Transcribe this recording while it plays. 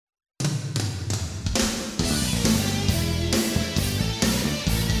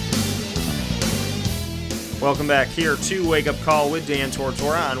Welcome back here to Wake Up Call with Dan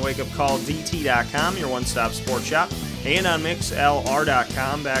Tortora on wakeupcalldt.com, your one-stop sports shop, and on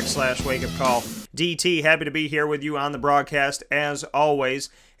mixlr.com/wakeupcalldt. Happy to be here with you on the broadcast as always,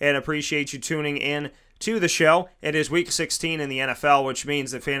 and appreciate you tuning in to the show. It is Week 16 in the NFL, which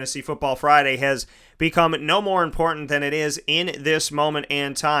means that Fantasy Football Friday has become no more important than it is in this moment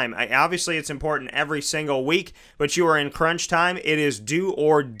and time. Obviously, it's important every single week, but you are in crunch time. It is do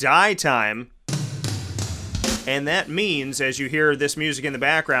or die time. And that means, as you hear this music in the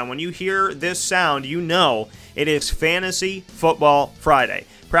background, when you hear this sound, you know it is Fantasy Football Friday.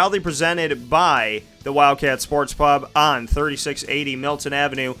 Proudly presented by the Wildcat Sports Pub on 3680 Milton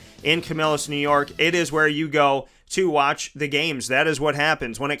Avenue in Camillus, New York. It is where you go to watch the games. That is what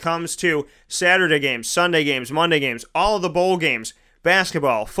happens when it comes to Saturday games, Sunday games, Monday games, all of the bowl games,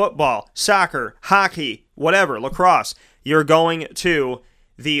 basketball, football, soccer, hockey, whatever, lacrosse. You're going to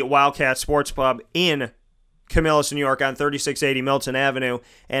the Wildcat Sports Pub in Camillus, New York on 3680 Milton Avenue,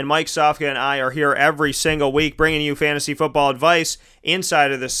 and Mike Sofka and I are here every single week bringing you fantasy football advice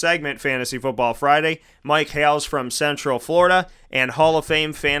inside of this segment, Fantasy Football Friday. Mike hails from Central Florida, and Hall of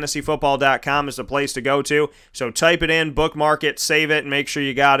Fame FantasyFootball.com is the place to go to, so type it in, bookmark it, save it, and make sure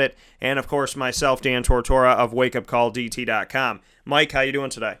you got it, and of course myself, Dan Tortora of WakeUpCallDT.com. Mike, how you doing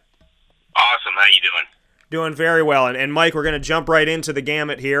today? Awesome, how you doing? Doing very well. And Mike, we're going to jump right into the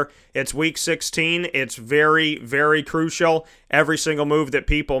gamut here. It's Week 16. It's very, very crucial, every single move that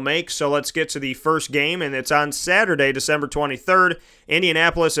people make. So let's get to the first game, and it's on Saturday, December 23rd,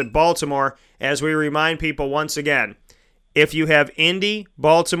 Indianapolis at Baltimore. As we remind people once again, if you have Indy,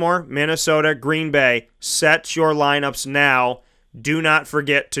 Baltimore, Minnesota, Green Bay, set your lineups now. Do not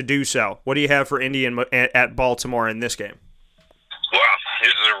forget to do so. What do you have for Indy at Baltimore in this game? Well,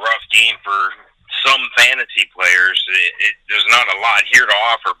 this is a rough game for some fantasy players. There's not a lot here to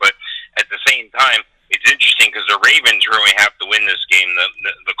offer, but at the same time, it's interesting because the Ravens really have to win this game.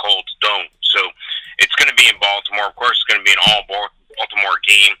 The Colts don't. So it's going to be in Baltimore. Of course, it's going to be an all Baltimore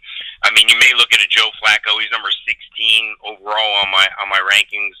game. I mean, you may look at a Joe Flacco. He's number 16 overall on my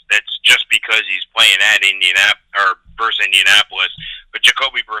rankings. That's just because he's playing at versus Indianapolis. But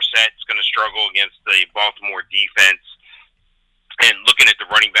Jacoby Brissett's going to struggle against the Baltimore defense. And looking at the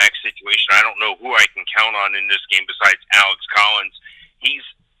running back situation, I don't know who I can count on in this game besides Alex Collins. He's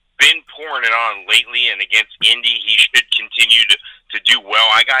been pouring it on lately, and against Indy, he should continue to do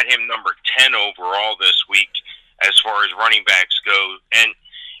well. I got him number 10 overall this week as far as running backs go. And,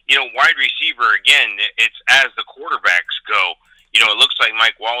 wide receiver, again, it's as the quarterbacks go. It looks like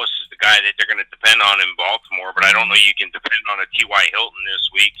Mike Wallace is the guy that they're going to depend on in Baltimore, but I don't know you can depend on a T.Y. Hilton this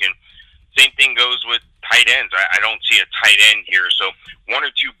week. And same thing goes with tight ends. I don't see a tight end here. So one or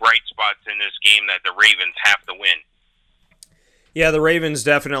two bright spots in this game that the Ravens have to win. Yeah, the Ravens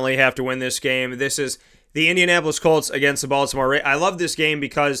definitely have to win this game. This is the Indianapolis Colts against the Baltimore Ravens. I love this game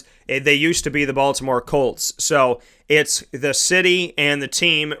because they used to be the Baltimore Colts. So it's the city and the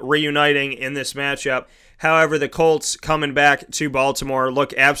team reuniting in this matchup. However, the Colts coming back to Baltimore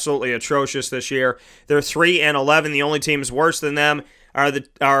look absolutely atrocious this year. They're 3-11. The only teams worse than them are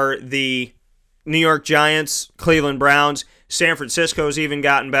the New York Giants, Cleveland Browns. San Francisco's even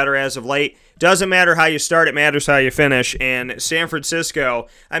gotten better as of late. Doesn't matter how you start, it matters how you finish. And San Francisco,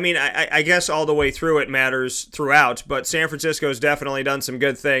 I guess all the way through it matters throughout, but San Francisco's definitely done some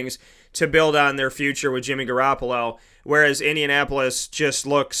good things to build on their future with Jimmy Garoppolo, whereas Indianapolis just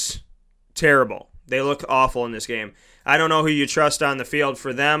looks terrible. They look awful in this game. I don't know who you trust on the field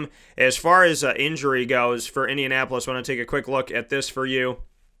for them. As far as injury goes for Indianapolis, I want to take a quick look at this for you.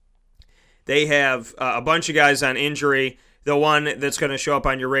 They have a bunch of guys on injury. The one that's going to show up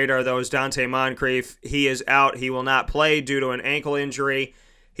on your radar, though, is Dante Moncrief. He is out. He will not play due to an ankle injury.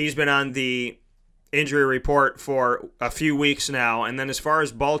 He's been on the injury report for a few weeks now. And then as far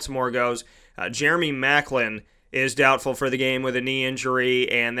as Baltimore goes, Jeremy Maclin is doubtful for the game with a knee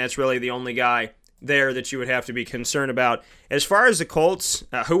injury, and that's really the only guy there that you would have to be concerned about. As far as the Colts,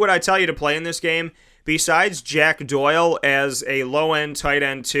 who would I tell you to play in this game? Besides Jack Doyle as a low-end tight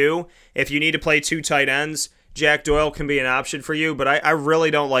end too, if you need to play two tight ends, Jack Doyle can be an option for you, but I really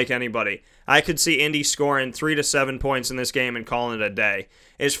don't like anybody. I could see Indy scoring 3 to 7 points in this game and calling it a day.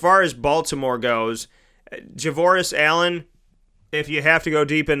 As far as Baltimore goes, Javoris Allen, if you have to go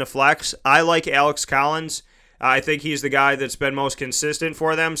deep into flex, I like Alex Collins. I think he's the guy that's been most consistent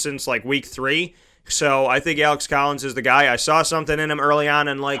for them since like week 3. So I think Alex Collins is the guy. I saw something in him early on,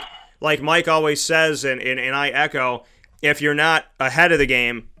 and like Mike always says, and I echo, if you're not ahead of the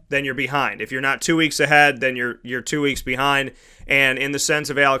game, then you're behind. If you're not 2 weeks ahead, then you're 2 weeks behind. And in the sense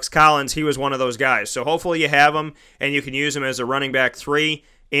of Alex Collins, he was one of those guys. So hopefully you have him, and you can use him as a running back 3.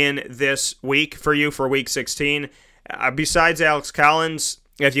 in this week for you for Week 16. Besides Alex Collins,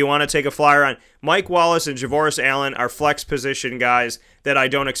 if you want to take a flyer on, Mike Wallace and Javoris Allen are flex position guys that I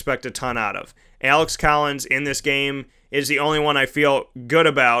don't expect a ton out of. Alex Collins in this game is the only one I feel good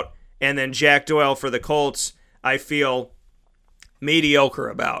about, and then Jack Doyle for the Colts, I feel mediocre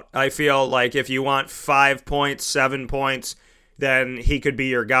about. I feel like if you want 5 points, 7 points, then he could be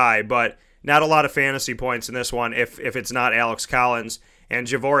your guy, but not a lot of fantasy points in this one if it's not Alex Collins. And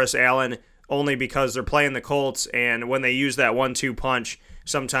Javoris Allen, only because they're playing the Colts, and when they use that 1-2 punch,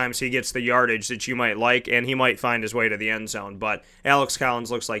 sometimes he gets the yardage that you might like, and he might find his way to the end zone. But Alex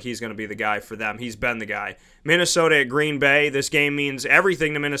Collins looks like he's going to be the guy for them. He's been the guy. Minnesota at Green Bay. This game means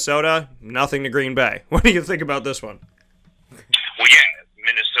everything to Minnesota, nothing to Green Bay. What do you think about this one? Well, yeah,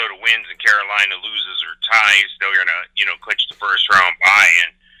 Minnesota wins and Carolina loses or ties, they're going to, clinch the first round bye.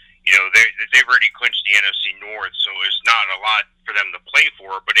 And, they've already clinched the NFC North, so there's not a lot for them to play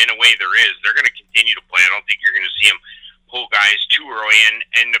for. But in a way, there is. They're going to continue to play. I don't think you're going to see them pull guys too early.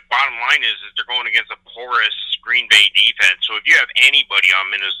 And the bottom line is they're going against a porous Green Bay defense. So if you have anybody on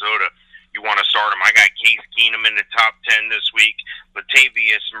Minnesota, you want to start them. I got Case Keenum in the top 10 this week.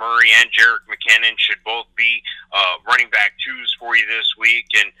 Latavius Murray and Jerick McKinnon should both be running back twos for you this week.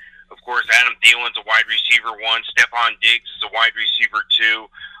 And, of course, Adam Thielen's a wide receiver 1. Stephon Diggs is a wide receiver 2.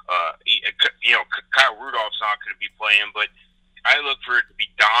 Kyle Rudolph's not going to be playing, but I look for it to be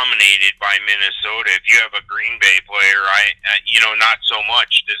dominated by Minnesota. If you have a Green Bay player, not so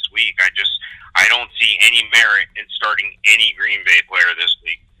much this week. I don't see any merit in starting any Green Bay player this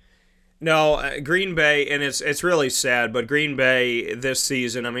week. No, Green Bay, and it's really sad, but Green Bay this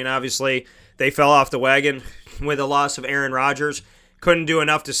season, I mean, obviously they fell off the wagon with the loss of Aaron Rodgers. Couldn't do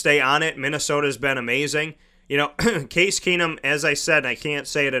enough to stay on it. Minnesota's been amazing. Case Keenum, as I said, I can't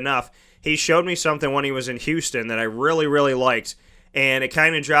say it enough, he showed me something when he was in Houston that I really, really liked, and it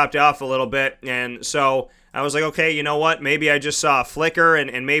kind of dropped off a little bit, and so I was like, okay, you know what, maybe I just saw a flicker,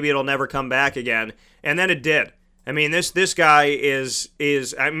 and maybe it'll never come back again, and then it did. I mean, this guy is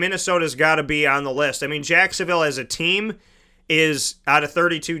Minnesota's got to be on the list. I mean, Jacksonville as a team is, out of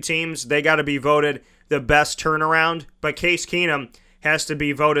 32 teams, they got to be voted the best turnaround, but Case Keenum has to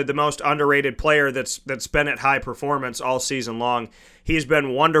be voted the most underrated player that's been at high performance all season long. He's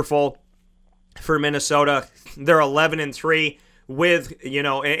been wonderful for Minnesota. They're 11-3 with,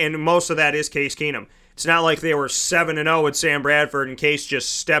 and most of that is Case Keenum. It's not like they were 7-0 with Sam Bradford and Case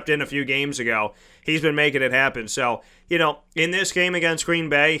just stepped in a few games ago. He's been making it happen. So, in this game against Green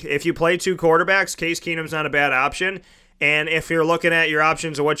Bay, if you play two quarterbacks, Case Keenum's not a bad option. And if you're looking at your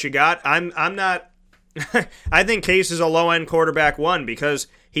options of what you got, I'm not I think Case is a low-end quarterback 1 because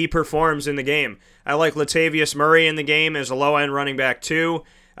he performs in the game. I like Latavius Murray in the game as a low-end running back 2.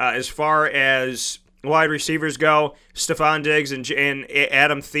 As far as wide receivers go, Stephon Diggs and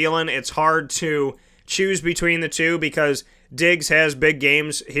Adam Thielen, it's hard to choose between the two because Diggs has big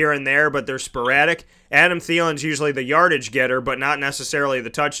games here and there, but they're sporadic. Adam Thielen's usually the yardage getter, but not necessarily the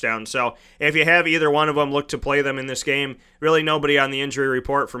touchdown. So if you have either one of them, look to play them in this game. Really nobody on the injury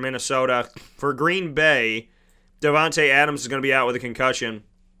report for Minnesota. For Green Bay, Davante Adams is going to be out with a concussion.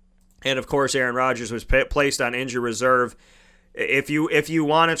 And, of course, Aaron Rodgers was placed on injury reserve. If you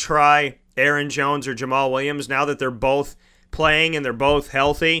want to try Aaron Jones or Jamal Williams, now that they're both playing and they're both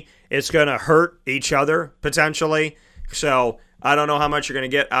healthy, it's going to hurt each other potentially. So I don't know how much you're going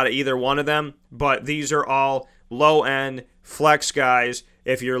to get out of either one of them, but these are all low-end flex guys.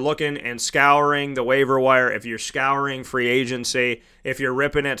 If you're looking and scouring the waiver wire, if you're scouring free agency, if you're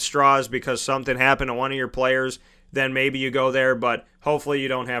ripping at straws because something happened to one of your players, then maybe you go there, but hopefully you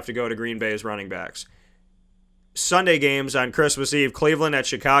don't have to go to Green Bay's running backs. Sunday games on Christmas Eve, Cleveland at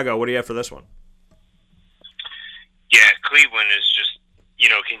Chicago. What do you have for this one? Yeah, Cleveland is just,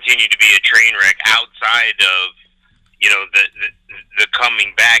 continue to be a train wreck outside of, the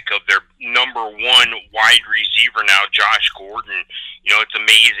coming back of their number 1 wide receiver now, Josh Gordon. It's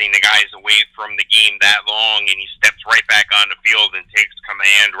amazing the guy's away from the game that long, and he steps right back on the field and takes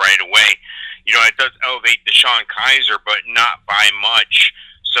command right away. It does elevate Deshaun Kaiser, but not by much.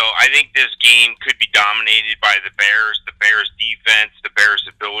 So I think this game could be dominated by the Bears defense, the Bears'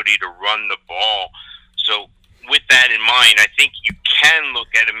 ability to run the ball. So with that in mind, I think you can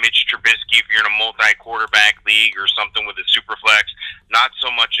look at a Mitch Trubisky if you're in a multi-quarterback league or something with a super flex. Not so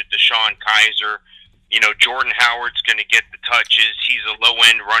much a Deshaun Kaiser. Jordan Howard's going to get the touches. He's a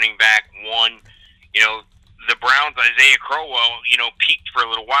low-end running back 1. The Browns' Isaiah Crowell, peaked for a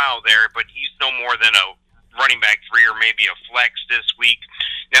little while there, but he's no more than a running back 3 or maybe a flex this week.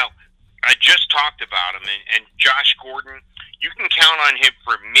 Now, I just talked about him, and Josh Gordon, you can count on him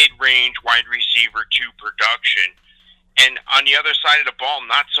for mid-range wide receiver 2 production. And on the other side of the ball,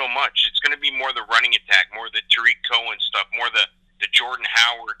 not so much. It's going to be more the running attack, more the Tariq Cohen stuff, more the Jordan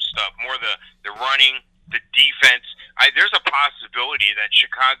Howard stuff, more the running, the defense. There's a possibility that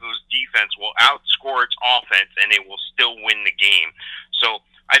Chicago's defense will outscore its offense and they will still win the game. So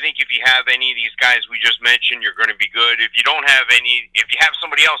I think if you have any of these guys we just mentioned, you're going to be good. If you don't have any, if you have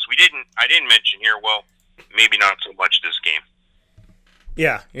somebody else I didn't mention here, well, maybe not so much this game.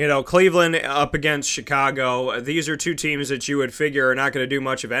 Yeah, Cleveland up against Chicago. These are two teams that you would figure are not going to do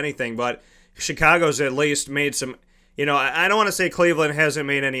much of anything, but Chicago's at least made some, I don't want to say Cleveland hasn't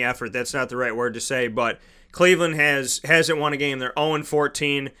made any effort. That's not the right word to say, but Cleveland hasn't won a game. They're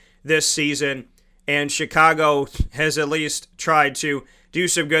 0-14 this season, and Chicago has at least tried to do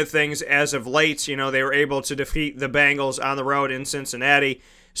some good things as of late. They were able to defeat the Bengals on the road in Cincinnati.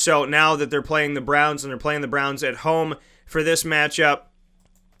 So now that they're playing the Browns and they're playing the Browns at home for this matchup,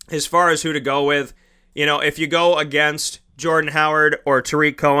 as far as who to go with, if you go against Jordan Howard or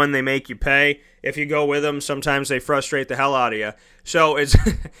Tariq Cohen, they make you pay. If you go with them, sometimes they frustrate the hell out of you. So it's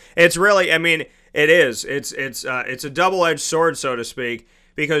really, it is. It's a double-edged sword, so to speak,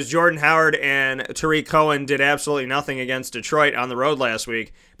 because Jordan Howard and Tariq Cohen did absolutely nothing against Detroit on the road last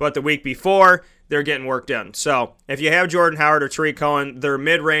week, but the week before, they're getting work done. So if you have Jordan Howard or Tariq Cohen, they're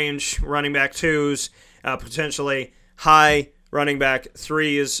mid-range running back twos, potentially high running back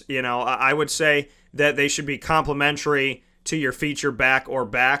threes. I would say that they should be complementary to your feature back or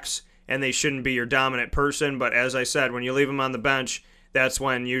backs, and they shouldn't be your dominant person. But as I said, when you leave them on the bench, that's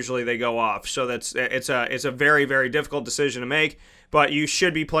when usually they go off. So it's a very, very difficult decision to make, but you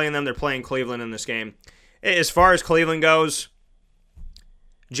should be playing them. They're playing Cleveland in this game. As far as Cleveland goes,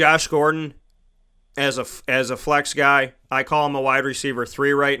 Josh Gordon as a flex guy, I call him a wide receiver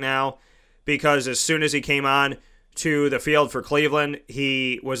 3 right now, because as soon as he came on to the field for Cleveland,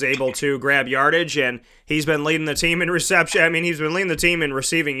 he was able to grab yardage, and he's been leading the team in reception. He's been leading the team in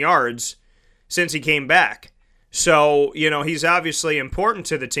receiving yards since he came back. So, he's obviously important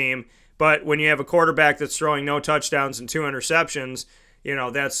to the team, but when you have a quarterback that's throwing no touchdowns and 2 interceptions,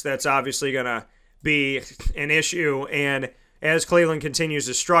 that's obviously going to be an issue. And as Cleveland continues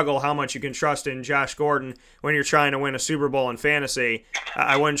to struggle, how much you can trust in Josh Gordon when you're trying to win a Super Bowl in fantasy,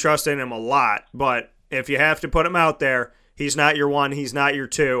 I wouldn't trust in him a lot, but if you have to put him out there, he's not your 1, he's not your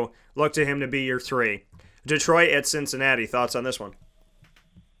 2. Look to him to be your 3. Detroit at Cincinnati. Thoughts on this one?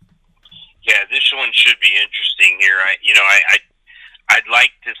 Yeah, this one should be interesting here. I'd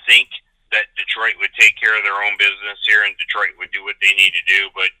like to think that Detroit would take care of their own business here, and Detroit would do what they need to do.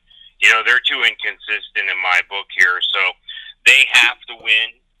 But they're too inconsistent in my book here, so they have to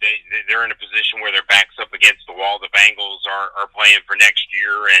win. They're in a position where their back's up against the wall. The Bengals are playing for next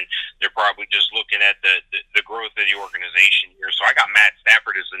year, and they're probably just looking at the growth of the organization here. So I got Matt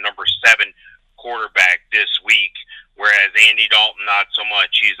Stafford as the number 7 quarterback this week, whereas Andy Dalton, not so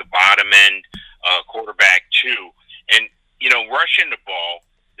much. He's a bottom-end quarterback, too. And, rushing the ball,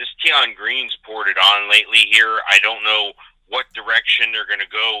 this Tion Green's poured it on lately here. I don't know what direction they're going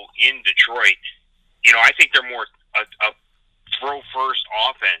to go in Detroit. I think they're more a throw-first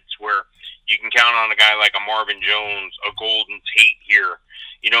offense where you can count on a guy like a Marvin Jones, a Golden Tate here.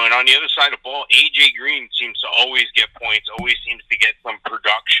 And on the other side of the ball, A.J. Green seems to always get points, always seems to get some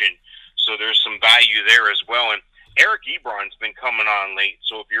production. So there's some value there as well. And Eric Ebron's been coming on late.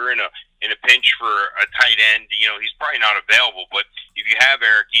 So if you're in a pinch for a tight end, he's probably not available. But if you have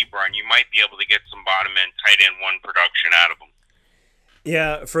Eric Ebron, you might be able to get some bottom-end tight end 1 production out of him.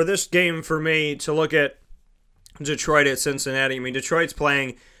 Yeah, for this game, for me, to look at Detroit at Cincinnati, Detroit's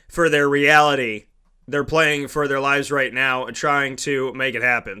playing for their reality. They're playing for their lives right now and trying to make it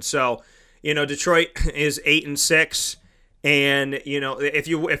happen. So, Detroit is 8-6, and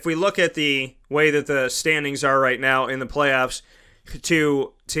if we look at the way that the standings are right now in the playoffs,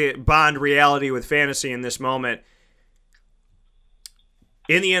 to bond reality with fantasy in this moment,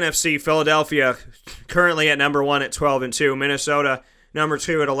 in the NFC, Philadelphia currently at number 1 at 12-2, Minnesota number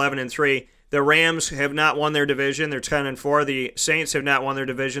 2 at 11-3. The Rams have not won their division. They're 10-4. The Saints have not won their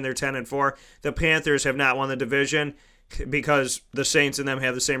division. They're 10-4. The Panthers have not won the division because the Saints and them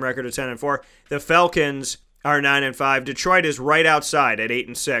have the same record of 10-4. The Falcons are 9-5. Detroit is right outside at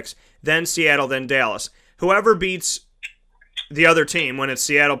 8-6. Then Seattle, then Dallas. Whoever beats the other team when it's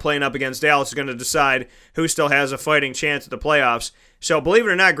Seattle playing up against Dallas is going to decide who still has a fighting chance at the playoffs. So believe it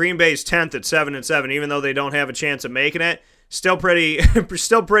or not, Green Bay's 10th at 7-7, even though they don't have a chance of making it. Still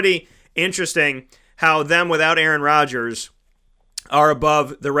pretty interesting how them without Aaron Rodgers are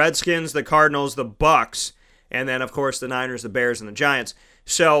above the Redskins, the Cardinals, the Bucks, and then, of course, the Niners, the Bears, and the Giants.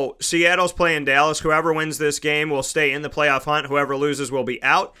 So Seattle's playing Dallas. Whoever wins this game will stay in the playoff hunt. Whoever loses will be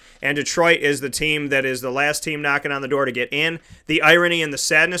out. And Detroit is the team that is the last team knocking on the door to get in. The irony and the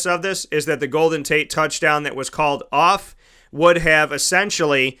sadness of this is that the Golden Tate touchdown that was called off would have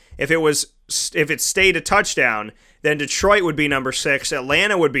essentially, if it stayed a touchdown, then Detroit would be number 6,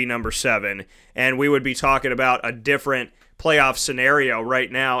 Atlanta would be number 7, and we would be talking about a different playoff scenario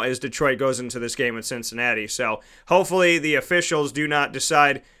right now as Detroit goes into this game with Cincinnati. So hopefully the officials do not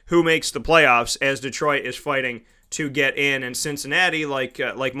decide who makes the playoffs as Detroit is fighting to get in. And Cincinnati, like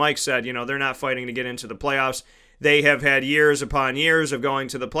Mike said, they're not fighting to get into the playoffs. They have had years upon years of going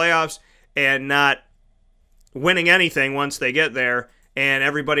to the playoffs and not winning anything once they get there. And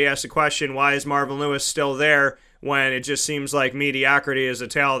everybody asks the question, why is Marvin Lewis still there when it just seems like mediocrity is the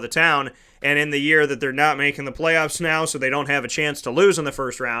tale of the town? And in the year that they're not making the playoffs now, so they don't have a chance to lose in the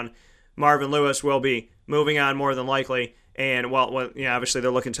first round, Marvin Lewis will be moving on more than likely. And, obviously they're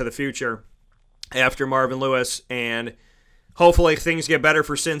looking to the future after Marvin Lewis. And hopefully things get better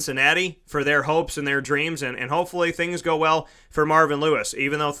for Cincinnati, for their hopes and their dreams. And hopefully things go well for Marvin Lewis.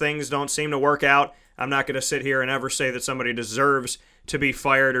 Even though things don't seem to work out, I'm not going to sit here and ever say that somebody deserves to be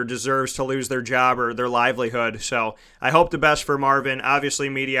fired or deserves to lose their job or their livelihood. So I hope the best for Marvin. Obviously,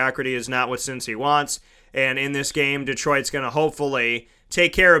 mediocrity is not what Cincy wants. And in this game, Detroit's going to hopefully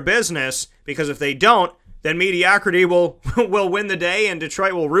take care of business, because if they don't, then mediocrity will win the day and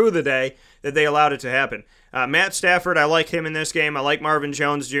Detroit will rue the day that they allowed it to happen. Matt Stafford, I like him in this game. I like Marvin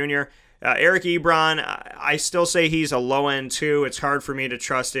Jones Jr. Eric Ebron, I still say he's a low-end 2. It's hard for me to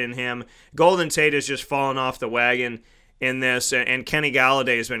trust in him. Golden Tate has just fallen off the wagon in this, and Kenny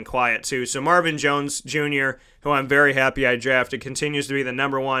Galladay has been quiet too. So Marvin Jones Jr., who I'm very happy I drafted, continues to be the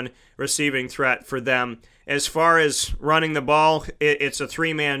number 1 receiving threat for them. As far as running the ball, it's a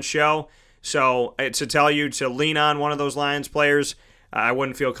 3-man show. So to tell you to lean on one of those Lions players, I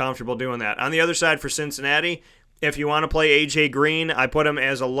wouldn't feel comfortable doing that. On the other side for Cincinnati, if you want to play A.J. Green, I put him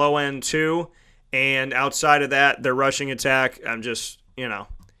as a low-end 2. And outside of that, their rushing attack, I'm just,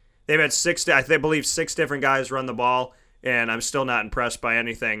 they've had 6 different guys run the ball. And I'm still not impressed by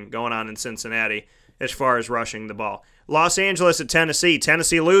anything going on in Cincinnati as far as rushing the ball. Los Angeles at Tennessee.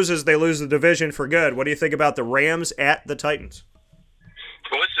 Tennessee loses. They lose the division for good. What do you think about the Rams at the Titans?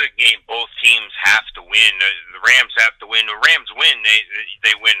 Well, it's a game both teams have to win. The Rams have to win. The Rams win,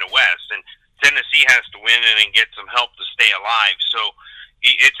 they win the West. And Tennessee has to win and then get some help to stay alive. So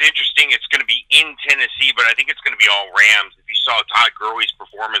it's interesting. It's going to be in Tennessee, but I think it's going to be all Rams. If you saw Todd Gurley's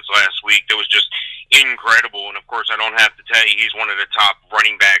performance last week, that was just incredible. And, of course, I don't have to tell you he's one of the top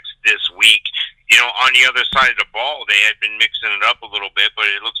running backs this week. On the other side of the ball, they had been mixing it up a little bit, but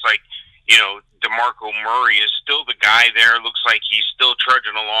it looks like, DeMarco Murray is still the guy there. It looks like he's still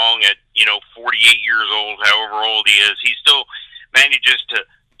trudging along at, 48 years old, however old he is. He still manages to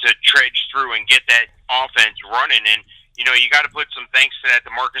trudge through and get that offense running. And, you got to put some thanks to that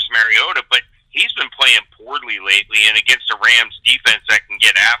to Marcus Mariota, but he's been playing poorly lately, and against the Rams defense that can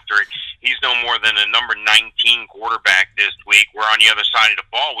get after it, he's no more than a number 19 quarterback this week. We're on the other side of the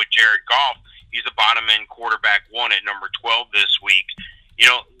ball with Jared Goff. He's a bottom-end quarterback 1 at number 12 this week.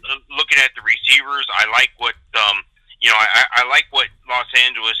 Looking at the receivers, I like what I like what Los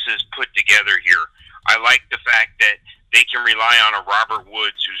Angeles has put together here. I like the fact that they can rely on a Robert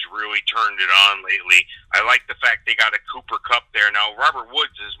Woods who's really turned it on lately. I like the fact they got a Cooper Kupp there. Now, Robert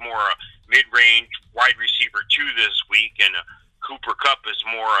Woods is more a mid-range wide receiver 2 this week, and Cooper Kupp is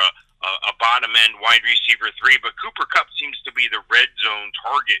more a bottom-end wide receiver 3. But Cooper Kupp seems to be the red zone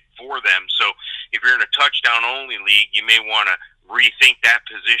target for them. So if you're in a touchdown-only league, you may want to rethink that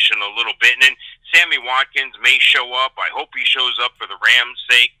position a little bit. And then Sammy Watkins may show up. I hope he shows up for the Rams'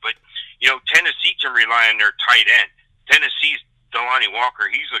 sake. But, Tennessee can rely on their tight end. Tennessee's Delanie Walker,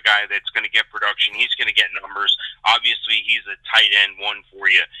 he's a guy that's going to get production. He's going to get numbers. Obviously, he's a tight end 1 for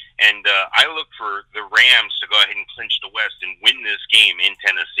you. And I look for the Rams to go ahead and clinch the West and win this game in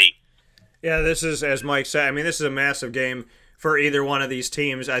Tennessee. Yeah, this is, as Mike said, this is a massive game for either one of these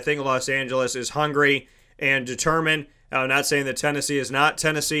teams. I think Los Angeles is hungry and determined. I'm not saying that Tennessee is not.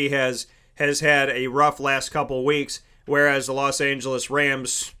 Tennessee has had a rough last couple of weeks, whereas the Los Angeles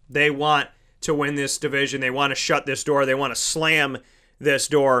Rams, they want to win this division. They want to shut this door. They want to slam this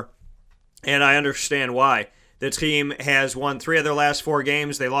door, and I understand why. The team has won 3 of their last 4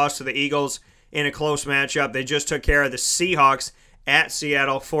 games. They lost to the Eagles in a close matchup. They just took care of the Seahawks at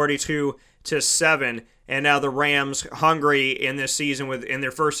Seattle 42-7, and now the Rams, hungry in this season in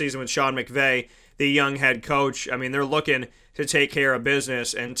their first season with Sean McVay, the young head coach. They're looking to take care of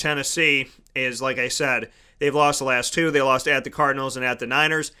business, and Tennessee is, like I said, they've lost the last 2. They lost at the Cardinals and at the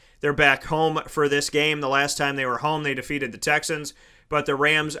Niners. They're back home for this game. The last time they were home, they defeated the Texans. but the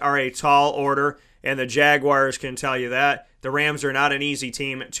Rams are a tall order, and the Jaguars can tell you that. The Rams are not an easy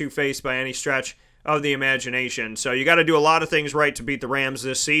team to face by any stretch of the imagination. So you got to do a lot of things right to beat the Rams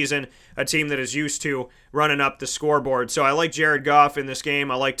this season, a team that is used to running up the scoreboard. So I like Jared Goff in this game.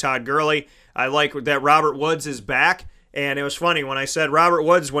 I like Todd Gurley. I like that Robert Woods is back. And it was funny when I said Robert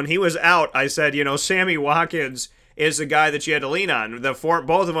Woods, when he was out, I said, Sammy Watkins is the guy that you had to lean on. Both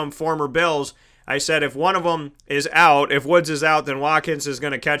of them former Bills. I said if one of them is out, if Woods is out, then Watkins is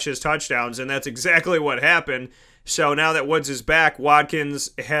going to catch his touchdowns, and that's exactly what happened. So now that Woods is back, Watkins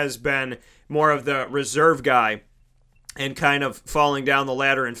has been more of the reserve guy and kind of falling down the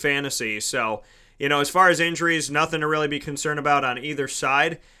ladder in fantasy. So, as far as injuries, nothing to really be concerned about on either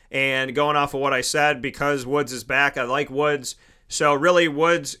side. And going off of what I said, because Woods is back, I like Woods. So really,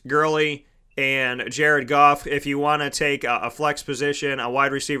 Woods, Gurley, and Jared Goff. If you want to take a flex position, a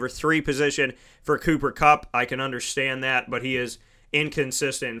wide receiver 3 position for Cooper Kupp, I can understand that, but he is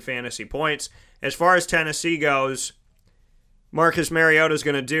inconsistent in fantasy points. As far as Tennessee goes, Marcus Mariota is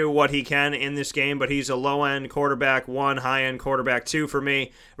going to do what he can in this game, but he's a low-end quarterback 1, high-end quarterback 2 for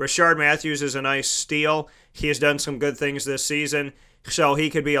me. Rashard Matthews is a nice steal. He has done some good things this season, so he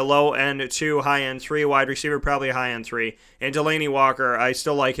could be a low-end 2, high-end 3 wide receiver, probably a high-end 3. And Delaney Walker, I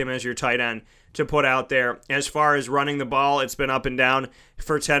still like him as your tight end to put out there. As far as running the ball, it's been up and down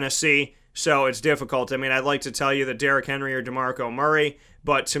for Tennessee, so it's difficult. I mean, I'd like to tell you that Derrick Henry or DeMarco Murray,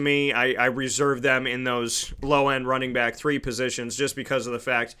 but to me, I reserve them in those low-end running back 3 positions just because of the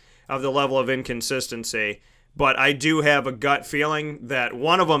fact of the level of inconsistency. But I do have a gut feeling that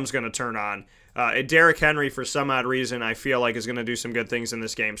one of them's going to turn on. Derrick Henry, for some odd reason, I feel like is going to do some good things in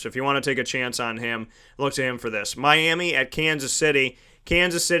this game. So if you want to take a chance on him, look to him for this. Miami at Kansas City.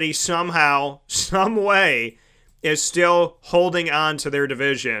 Kansas City somehow, some way, is still holding on to their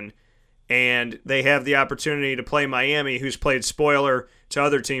division. And they have the opportunity to play Miami, who's played spoiler to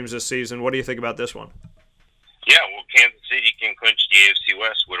other teams this season. What do you think about this one? Yeah, well, Kansas City can clinch the AFC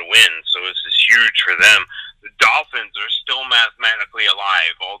West with a win, so this is huge for them. The Dolphins are still mathematically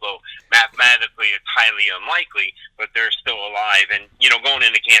alive, although mathematically it's highly unlikely, but they're still alive. And, going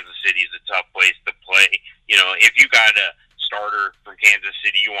into Kansas City is a tough place to play. If you got a starter from Kansas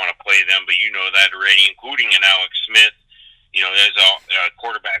City, you want to play them, but you know that already, including an Alex Smith. There's a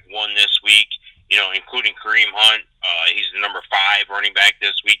quarterback 1 this week, including Kareem Hunt. He's the number 5 running back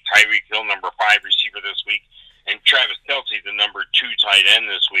this week. Tyreek Hill, number 5 receiver this week. And Travis Kelce, the number 2 tight end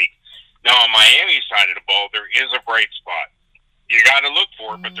this week. Now, on Miami's side of the ball, there is a bright spot. You got to look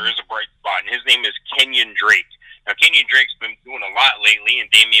for it, but there is a bright spot, and his name is Kenyon Drake. Now, Kenyon Drake's been doing a lot lately, and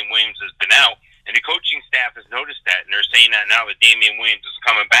Damian Williams has been out, and the coaching staff has noticed that, and they're saying that now that Damian Williams is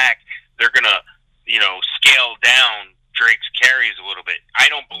coming back, they're going to, scale down Drake's carries a little bit. I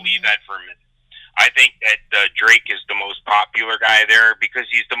don't believe that for a minute. I think that Drake is the most popular guy there because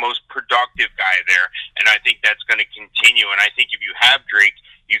he's the most productive guy there, and I think that's going to continue. And I think if you have Drake,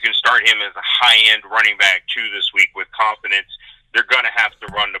 you can start him as a high-end running back, too, this week with confidence. They're going to have to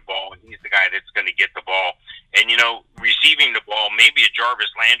run the ball, and he's the guy that's going to get the ball. And, receiving the ball, maybe a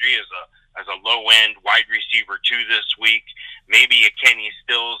Jarvis Landry as a low-end wide receiver, 2 this week. Maybe a Kenny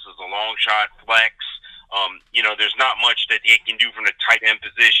Stills as a long shot flex. There's not much that he can do from the tight end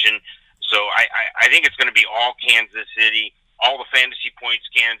position. So I think it's going to be all Kansas City, all the fantasy points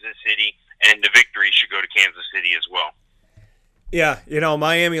Kansas City, and the victory should go to Kansas City as well. Yeah,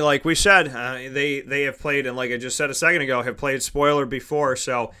 Miami, like we said, they have played, and like I just said a second ago, have played spoiler before,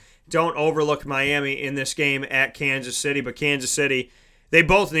 so don't overlook Miami in this game at Kansas City. But Kansas City, they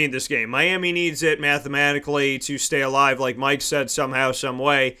both need this game. Miami needs it mathematically to stay alive, like Mike said, somehow, some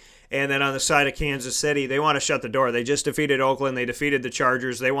way. And then on the side of Kansas City, they want to shut the door. They just defeated Oakland. They defeated the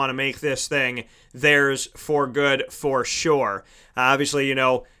Chargers. They want to make this thing theirs for good, for sure. Obviously,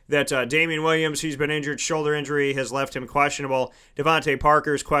 that Damian Williams, he's been injured. Shoulder injury has left him questionable. Devontae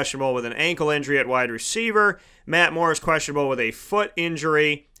Parker's questionable with an ankle injury at wide receiver. Matt Moore is questionable with a foot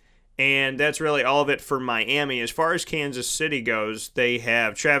injury. And that's really all of it for Miami. As far as Kansas City goes, they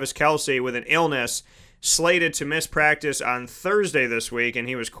have Travis Kelce with an illness, slated to miss practice on Thursday this week, and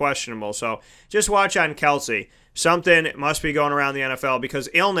he was questionable. So just watch on Kelce. Something must be going around the NFL because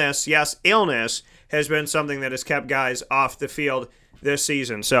illness, yes, illness, has been something that has kept guys off the field this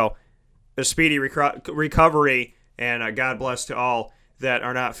season. So a speedy recovery, and God bless to all that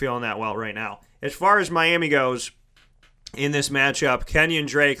are not feeling that well right now. As far as Miami goes in this matchup, Kenyon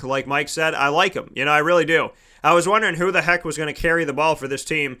Drake, like Mike said, I like him. I really do. I was wondering who the heck was going to carry the ball for this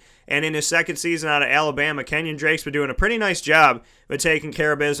team. And in his second season out of Alabama, Kenyon Drake's been doing a pretty nice job of taking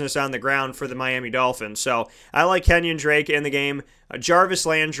care of business on the ground for the Miami Dolphins. So I like Kenyon Drake in the game. Jarvis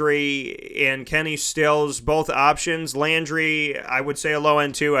Landry and Kenny Stills, both options. Landry, I would say a low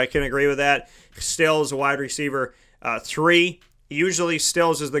end 2. I can agree with that. Stills, a wide receiver 3. Usually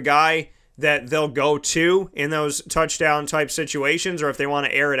Stills is the guy that they'll go to in those touchdown type situations or if they want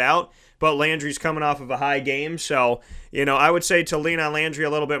to air it out. But Landry's coming off of a high game. So, I would say to lean on Landry a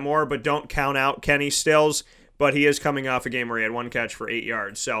little bit more, but don't count out Kenny Stills. But he is coming off a game where he had 1 catch for 8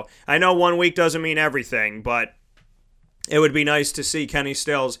 yards. So I know 1 week doesn't mean everything, but it would be nice to see Kenny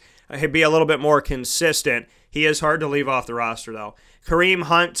Stills be a little bit more consistent. He is hard to leave off the roster, though. Kareem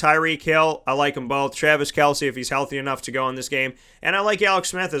Hunt, Tyreek Hill, I like them both. Travis Kelce, if he's healthy enough to go in this game. And I like Alex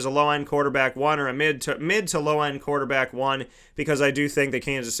Smith as a low-end quarterback 1 or a mid to low-end quarterback 1 because I do think that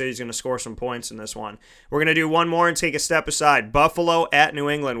Kansas City is going to score some points in this one. We're going to do one more and take a step aside. Buffalo at New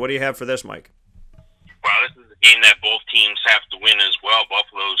England. What do you have for this, Mike? Well, this is a game that both teams have to win as well.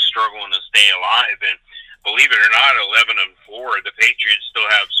 Buffalo's struggling to stay alive, and believe it or not, 11-4, the Patriots still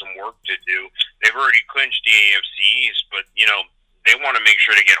have some work to do. They've already clinched the AFC East, but, they want to make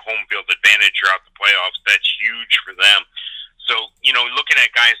sure to get home field advantage throughout the playoffs. That's huge for them. So, looking at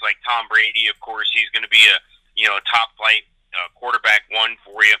guys like Tom Brady, of course, he's going to be a top flight quarterback 1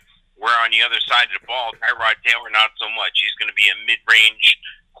 for you. Where on the other side of the ball, Tyrod Taylor, not so much. He's going to be a mid-range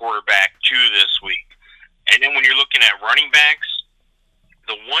quarterback 2 this week. And then when you're looking at running backs,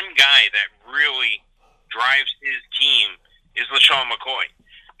 the one guy that really drives his team is LaShawn McCoy.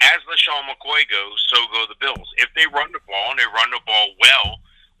 As LaShawn McCoy goes, so go the Bills. If they run the ball and they run the ball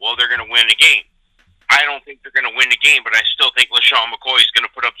well, they're going to win the game. I don't think they're going to win the game, but I still think LaShawn McCoy is going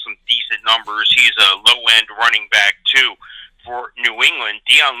to put up some decent numbers. He's a low-end running back, too. For New England,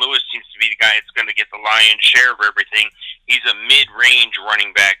 Dion Lewis seems to be the guy that's going to get the lion's share of everything. He's a mid-range running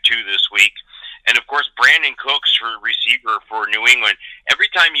back, too, this week. And, of course, Brandon Cooks for receiver for New England. Every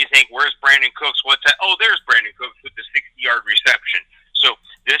time you think, where's Brandon Cooks? What's that? Oh, there's Brandon Cooks with the 60-yard reception. So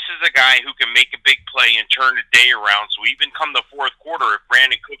this is a guy who can make a big play and turn the day around. So even come the fourth quarter, if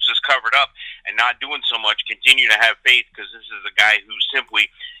Brandon Cooks is covered up and not doing so much, continue to have faith because this is a guy who simply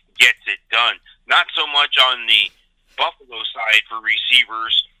gets it done. Not so much on the Buffalo side for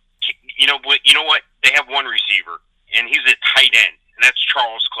receivers. You know what? They have one receiver, and he's a tight end, and that's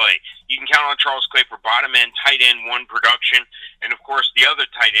Charles Clay. You can count on Charles Clay for bottom end, tight end 1 production. And, of course, the other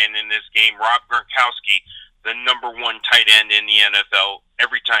tight end in this game, Rob Gronkowski, the number 1 tight end in the NFL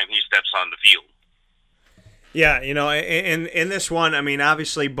every time he steps on the field. Yeah, in this one, I mean,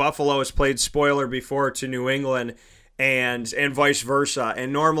 obviously Buffalo has played spoiler before to New England and vice versa.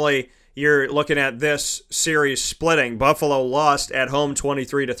 And normally you're looking at this series splitting. Buffalo lost at home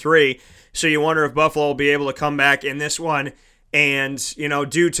 23-3. So you wonder if Buffalo will be able to come back in this one and,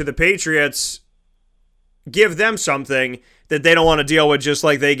 due to the Patriots, give them something that they don't want to deal with just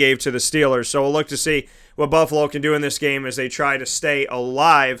like they gave to the Steelers. So we'll look to see what Buffalo can do in this game as they try to stay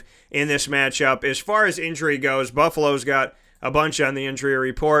alive in this matchup. As far as injury goes, Buffalo's got a bunch on the injury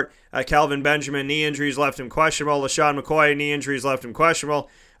report. Kelvin Benjamin, knee injuries left him questionable. LaShawn McCoy, knee injuries left him questionable.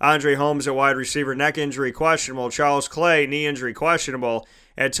 Andre Holmes at wide receiver, neck injury questionable. Charles Clay, knee injury questionable.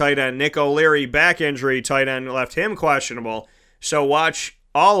 At tight end, Nick O'Leary, back injury, tight end left him questionable. So watch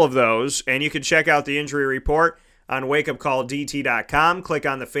all of those, and you can check out the injury report on wakeupcalldt.com. Click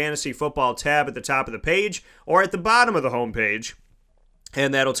on the Fantasy Football tab at the top of the page or at the bottom of the homepage,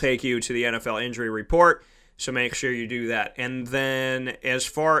 and that'll take you to the NFL injury report. So make sure you do that. And then as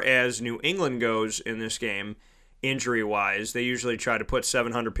far as New England goes in this game, injury-wise, they usually try to put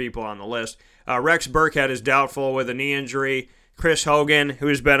 700 people on the list. Rex Burkhead is doubtful with a knee injury. Chris Hogan,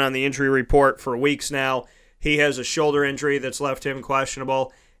 who's been on the injury report for weeks now, he has a shoulder injury that's left him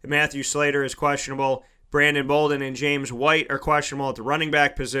questionable. Matthew Slater is questionable. Brandon Bolden and James White are questionable at the running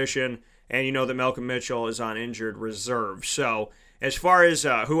back position, and you know that Malcolm Mitchell is on injured reserve. So as far as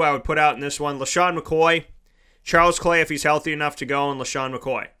who I would put out in this one, LaShawn McCoy, Charles Clay if he's healthy enough to go, and LaShawn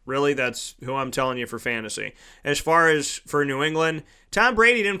McCoy. Really, that's who I'm telling you for fantasy. As far as for New England, Tom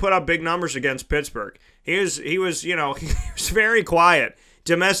Brady didn't put up big numbers against Pittsburgh. He was he was very quiet,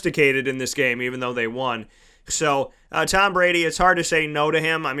 domesticated in this game, even though they won. So Tom Brady, it's hard to say no to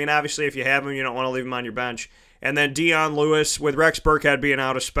him. I mean, obviously, if you have him, you don't want to leave him on your bench. And then Dion Lewis, with Rex Burkhead being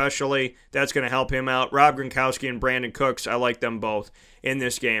out especially, that's going to help him out. Rob Gronkowski and Brandon Cooks, I like them both in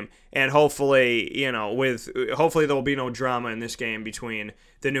this game. And hopefully, hopefully there will be no drama in this game between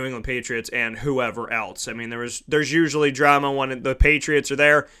the New England Patriots and whoever else. I mean, there's usually drama when the Patriots are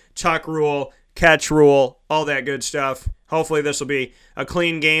there. Tuck rule, catch rule, all that good stuff. hopefully this will be a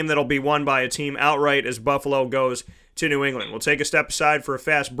clean game that'll be won by a team outright as Buffalo goes to New England. We'll take a step aside for a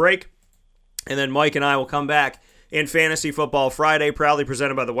fast break, and then Mike and I will come back in Fantasy Football Friday, proudly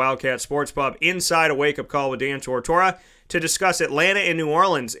presented by the Wildcat Sports Pub, inside a wake-up call with Dan Tortora to discuss Atlanta and New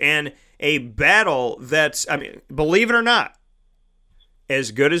Orleans and a battle that's, believe it or not,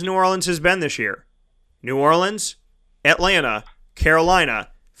 as good as New Orleans has been this year. New Orleans, Atlanta, Carolina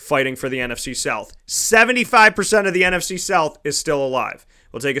fighting for the NFC South. 75% of the NFC South is still alive.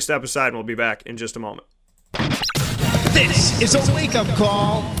 We'll take a step aside and we'll be back in just a moment. This is a wake-up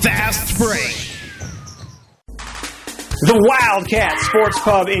call, fast break. The Wildcat Sports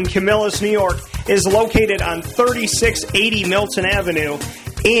Pub in Camillus, New York is located on 3680 Milton Avenue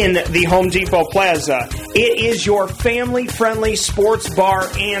in the Home Depot Plaza. It is your family-friendly sports bar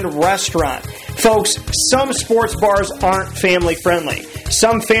and restaurant. Folks, some sports bars aren't family-friendly.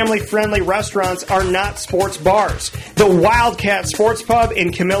 Some family-friendly restaurants are not sports bars. The Wildcat Sports Pub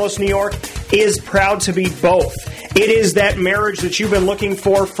in Camillus, New York is proud to be both. It is that marriage that you've been looking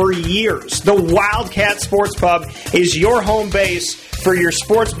for years. The Wildcat Sports Pub is your home base for your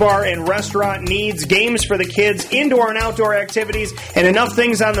sports bar and restaurant needs, games for the kids, indoor and outdoor activities, and enough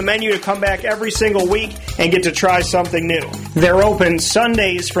things on the menu to come back every single week and get to try something new. They're open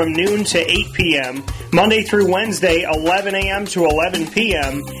Sundays from noon to 8 p.m., Monday through Wednesday, 11 a.m. to 11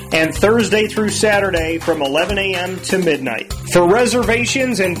 p.m., and Thursday through Saturday from 11 a.m. to midnight. For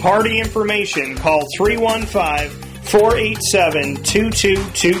reservations and party information, call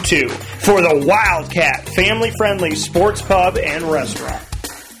 315-487-2222 for the Wildcat family-friendly sports pub and restaurant.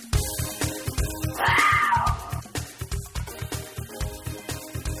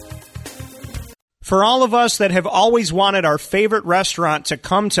 For all of us that have always wanted our favorite restaurant to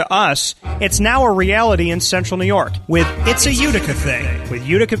come to us, it's now a reality in Central New York with It's a Utica Thing, with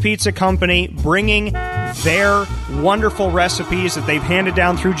Utica Pizza Company bringing their wonderful recipes that they've handed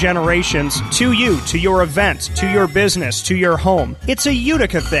down through generations to you, to your event, to your business, to your home. It's a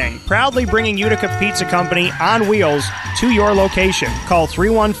Utica Thing, proudly bringing Utica Pizza Company on wheels to your location. Call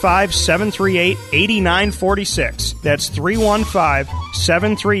 315-738-8946. That's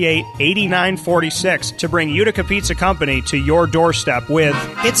 315-738-8946 to bring Utica Pizza Company to your doorstep with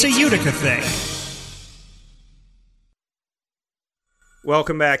It's a Utica Thing.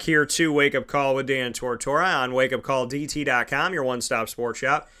 Welcome back here to Wake Up Call with Dan Tortora on wakeupcalldt.com, your one-stop sports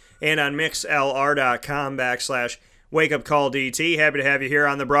shop, and on mixlr.com/wakeupcalldt. Happy to have you here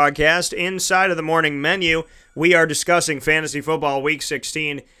on the broadcast. Inside of the morning menu, we are discussing Fantasy Football Week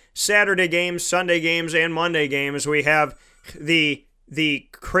 16, Saturday games, Sunday games, and Monday games. We have the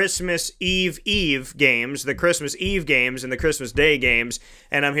Christmas Eve games, the Christmas Eve games, and the Christmas Day games.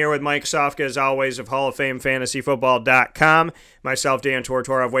 And I'm here with Mike Sofka, as always, of Hall of Fame FantasyFootball.com, myself, Dan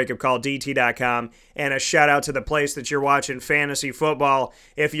Tortora of WakeUpCallDT.com, and a shout-out to the place that you're watching fantasy football.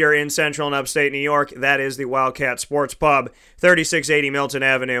 If you're in Central and Upstate New York, that is the Wildcat Sports Pub, 3680 Milton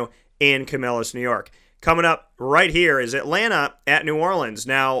Avenue in Camillus, New York. Coming up right here is Atlanta at New Orleans.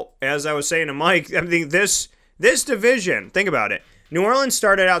 Now, as I was saying to Mike, I think this division, think about it. New Orleans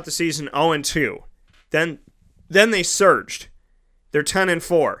started out the season 0-2. Then they surged. They're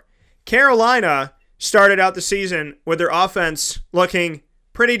 10-4. Carolina started out the season with their offense looking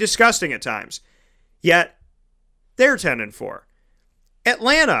pretty disgusting at times. Yet, they're 10-4.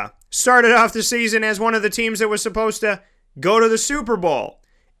 Atlanta started off the season as one of the teams that was supposed to go to the Super Bowl.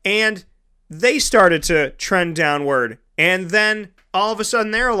 And they started to trend downward. And then, all of a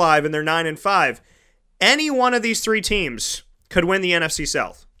sudden, they're alive and they're 9-5. Any one of these three teams could win the NFC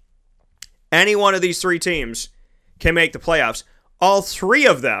South. Any one of these three teams can make the playoffs. All three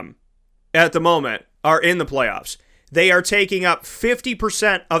of them, at the moment, are in the playoffs. They are taking up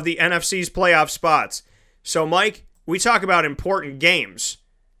 50% of the NFC's playoff spots. So, Mike, we talk about important games.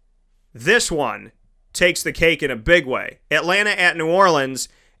 This one takes the cake in a big way. Atlanta at New Orleans.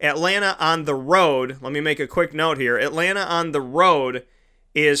 Atlanta on the road. Let me make a quick note here. Atlanta on the road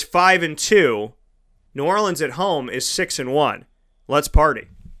is 5-2. New Orleans at home is 6-1. Let's party.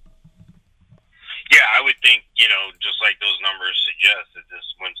 Yeah, I would think, just like those numbers suggest, that this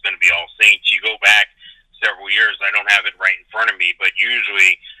one's going to be all Saints. You go back several years, I don't have it right in front of me, but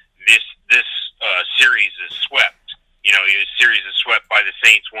usually this series is swept. The series is swept by the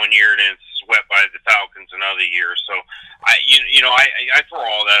Saints one year, and it's swept by the Falcons another year. So, I throw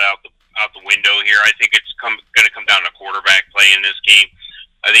all that out the window here. I think it's going to come down to quarterback play in this game.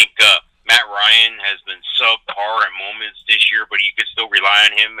 I think Matt Ryan has been subpar at moments this year, but you could still rely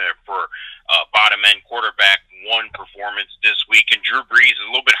on him for bottom-end quarterback one performance this week. And Drew Brees is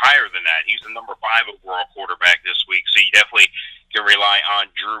a little bit higher than that. He's the number 5 overall quarterback this week, so you definitely can rely on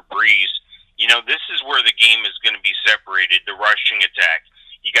Drew Brees. This is where the game is going to be separated, the rushing attack.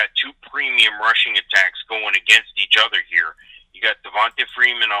 You got two premium rushing attacks going against each other here. You got Devonta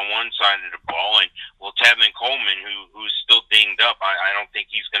Freeman on one side of the ball, and Tevin Coleman, who's still dinged up. I don't think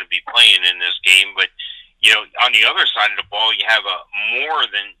he's going to be playing in this game. But on the other side of the ball, you have a more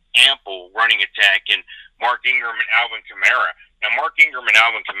than ample running attack in Mark Ingram and Alvin Kamara. Now, Mark Ingram and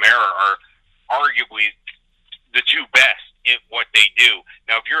Alvin Kamara are arguably the two best at what they do.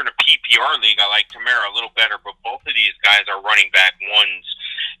 Now, if you're in a PPR league, I like Kamara a little better, but both of these guys are running back ones.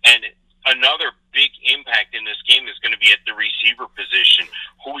 And another big impact in this game is going to be at the receiver position.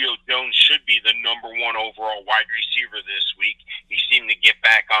 Julio Jones should be the number one overall wide receiver this week. He seemed to get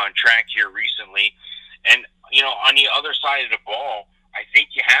back on track here recently. And, on the other side of the ball, I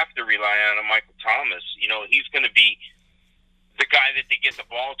think you have to rely on Michael Thomas. He's going to be the guy that they get the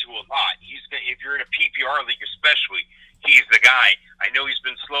ball to a lot. If you're in a PPR league especially, he's the guy. I know he's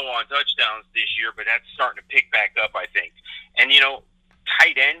been slow on touchdowns this year, but that's starting to pick back up, I think. And,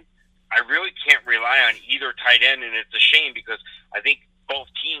 tight end, I really can't rely on either tight end, and it's a shame because I think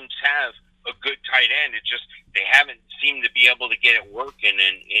both teams have a good tight end. It's just they haven't seemed to be able to get it working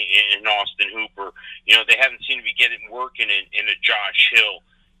in Austin Hooper. They haven't seemed to be getting working in a Josh Hill.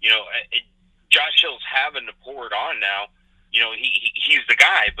 Josh Hill's having to pour it on now. He's the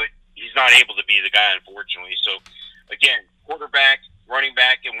guy, but he's not able to be the guy, unfortunately. So, again, quarterback, running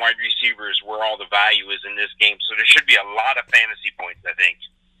back, and wide receivers where all the value is in this game. So there should be a lot of fantasy points, I think.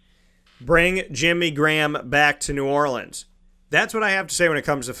 Bring Jimmy Graham back to New Orleans. That's what I have to say when it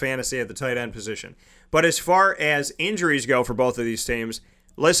comes to fantasy at the tight end position. But as far as injuries go for both of these teams,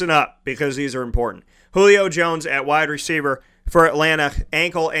 listen up because these are important. Julio Jones at wide receiver for Atlanta,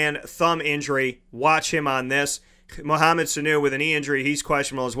 ankle and thumb injury. Watch him on this. Mohamed Sanu with a knee injury. He's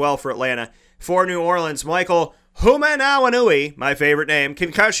questionable as well for Atlanta. For New Orleans, Michael Hoomanawanui, my favorite name,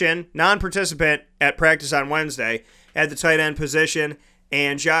 concussion, non-participant at practice on Wednesday at the tight end position.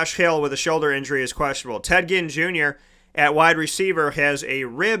 And Josh Hill with a shoulder injury is questionable. Ted Ginn Jr. at wide receiver has a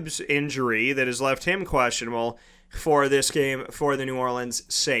ribs injury that has left him questionable for this game for the New Orleans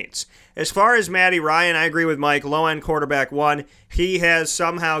Saints. As far as Matty Ryan, I agree with Mike. Low-end quarterback one. He has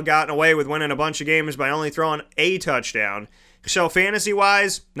somehow gotten away with winning a bunch of games by only throwing a touchdown. So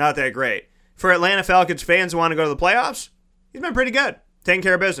fantasy-wise, not that great. For Atlanta Falcons fans who want to go to the playoffs, he's been pretty good. Taking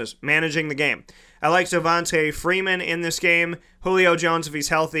care of business, managing the game. I like Devonta Freeman in this game. Julio Jones, if he's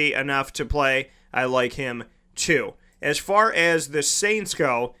healthy enough to play, I like him too. As far as the Saints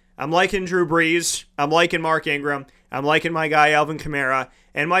go, I'm liking Drew Brees. I'm liking Mark Ingram. I'm liking my guy Alvin Kamara.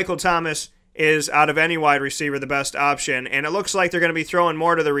 And Michael Thomas is, out of any wide receiver, the best option. And it looks like they're going to be throwing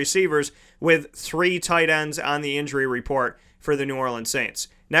more to the receivers with 3 tight ends on the injury report for the New Orleans Saints.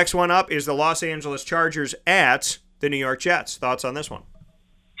 Next one up is the Los Angeles Chargers at the New York Jets. Thoughts on this one?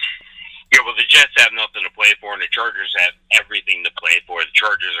 Yeah, well, the Jets have nothing to play for, and the Chargers have everything to play for. The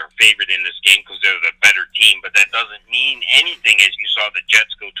Chargers are favored in this game because they're the better team, but that doesn't mean anything as you saw the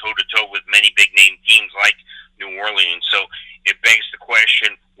Jets go toe-to-toe with many big-name teams like New Orleans. So it begs the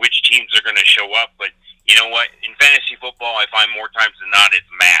question, which teams are going to show up? But you know what? In fantasy football, I find more times than not it's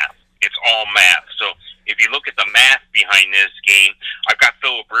math. It's all math. So if you look at the math behind this game, I've got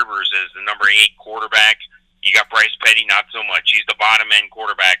Phillip Rivers as the number 8 quarterback. You got Bryce Petty, not so much. He's the bottom-end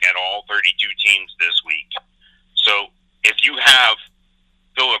quarterback at all 32 teams this week. So if you have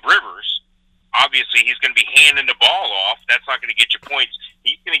Phillip Rivers, obviously he's going to be handing the ball off. That's not going to get you points.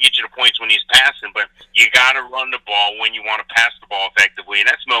 He's going to get you the points when he's passing, but you got to run the ball when you want to pass the ball effectively, and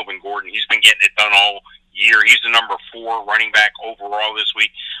that's Melvin Gordon. He's been getting it done all year. He's the number 4 running back overall this week.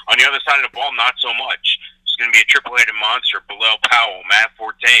 On the other side of the ball, not so much. It's going to be a triple-headed monster. Bilal Powell, Matt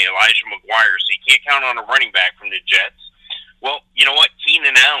Forte, Elijah McGuire. So you can't count on a running back from the Jets. Well, you know what?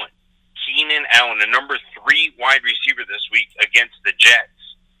 Keenan Allen. Keenan Allen, the number 3 wide receiver this week against the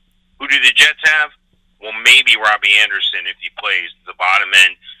Jets. Who do the Jets have? Well, maybe Robbie Anderson if he plays the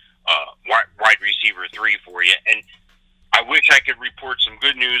bottom-end wide receiver 3 for you. And I wish I could report some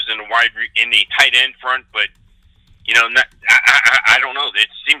good news in the tight end front, but you know, I don't know. It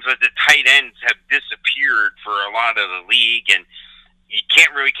seems like the tight ends have disappeared for a lot of the league, and you can't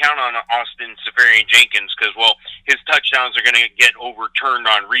really count on Austin Seferian-Jenkins because, well, his touchdowns are going to get overturned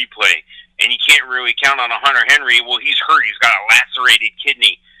on replay, and you can't really count on a Hunter Henry. Well, he's hurt. He's got a lacerated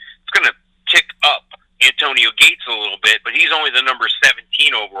kidney. It's going to tick up Antonio Gates a little bit, but he's only the number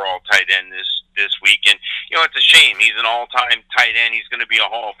 17 overall tight end this week, and you know, it's a shame. He's an all-time tight end. He's going to be a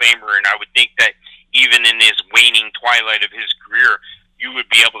Hall of Famer, and I would think that even in his waning twilight of his career, you would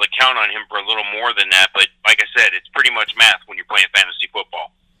be able to count on him for a little more than that. But like I said, it's pretty much math when you're playing fantasy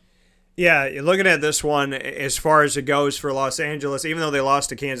football. Yeah, you're looking at this one as far as it goes for Los Angeles, even though they lost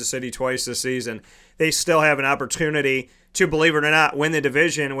to Kansas City twice this season, they still have an opportunity to, believe it or not, win the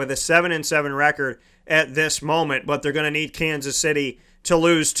division with a 7-7 record at this moment. But they're going to need Kansas City to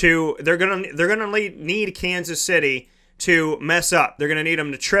lose two. They're going to need Kansas City to mess up. They're going to need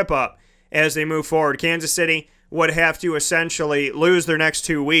them to trip up as they move forward. Kansas City would have to essentially lose their next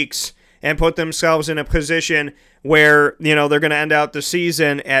 2 weeks and put themselves in a position where, they're going to end out the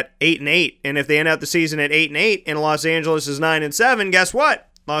season at 8-8. And if they end out the season at 8-8 and Los Angeles is 9-7, guess what?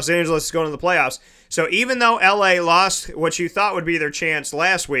 Los Angeles is going to the playoffs. So even though LA lost what you thought would be their chance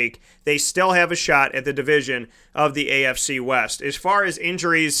last week, they still have a shot at the division of the AFC West. As far as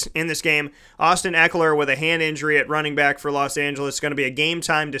injuries in this game, Austin Eckler with a hand injury at running back for Los Angeles is going to be a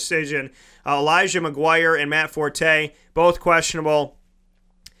game-time decision. Elijah McGuire and Matt Forte, both questionable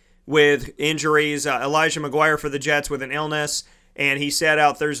with injuries. Elijah McGuire for the Jets with an illness, and he sat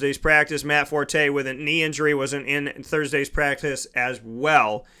out Thursday's practice. Matt Forte with a knee injury wasn't in Thursday's practice as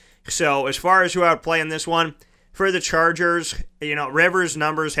well. So as far as who I would play in this one, for the Chargers, Rivers'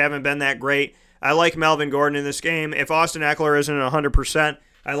 numbers haven't been that great. I like Melvin Gordon in this game. If Austin Eckler isn't 100%,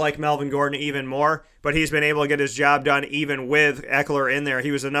 I like Melvin Gordon even more, but he's been able to get his job done even with Eckler in there. He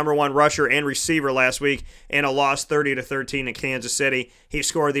was the number one rusher and receiver last week in a loss 30-13 in Kansas City. He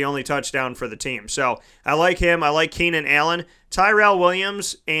scored the only touchdown for the team. So I like him. I like Keenan Allen. Tyrell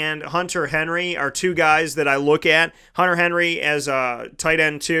Williams and Hunter Henry are two guys that I look at. Hunter Henry as a tight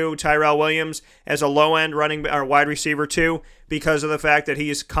end 2, Tyrell Williams as a low end running or wide receiver 2, because of the fact that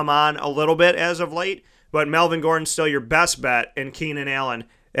he's come on a little bit as of late. But Melvin Gordon's still your best bet, and Keenan Allen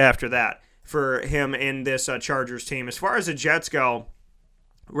after that for him in this Chargers team. As far as the Jets go,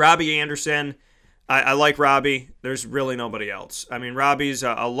 Robbie Anderson, I like Robbie. There's really nobody else. I mean, Robbie's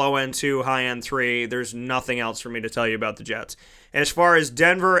a low-end 2, high-end 3. There's nothing else for me to tell you about the Jets. As far as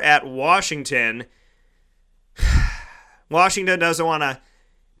Denver at Washington, Washington doesn't want to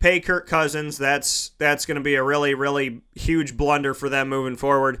pay Kirk Cousins. That's going to be a really, really huge blunder for them moving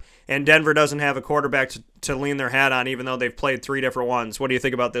forward. And Denver doesn't have a quarterback to lean their hat on, even though they've played 3 different ones. What do you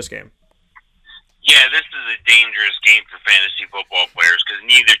think about this game? Yeah, this is a dangerous game for fantasy football players because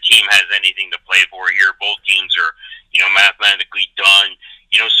neither team has anything to play for here. Both teams are, mathematically done.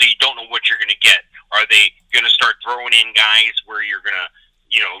 So you don't know what you're going to get. Are they going to start throwing in guys where you're going to,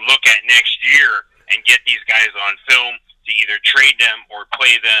 look at next year and get these guys on film to either trade them or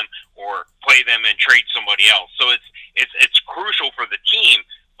play them and trade somebody else? So it's crucial for the team,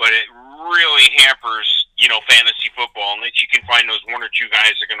 but it really hampers, fantasy football unless you can find those 1 or 2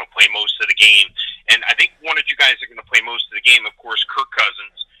 guys that are going to play most of the game. And I think 1 or 2 guys are going to play most of the game. Of course, Kirk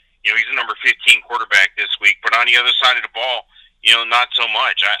Cousins, he's a number 15 quarterback this week, but on the other side of the ball, not so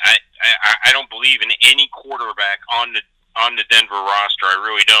much. I don't believe in any quarterback on the Denver roster. I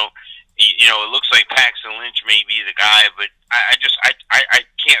really don't. It looks like Paxton Lynch may be the guy, but I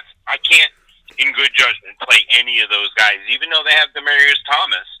can't in good judgment play any of those guys, even though they have Demaryius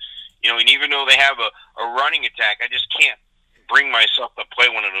Thomas. And even though they have a running attack, I just can't bring myself to play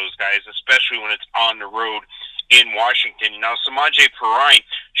one of those guys, especially when it's on the road in Washington. Now, Samaje Perine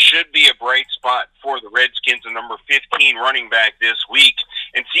should be a bright spot for the Redskins, a number 15 running back this week.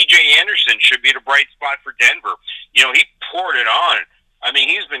 And C.J. Anderson should be the bright spot for Denver. He poured it on. I mean,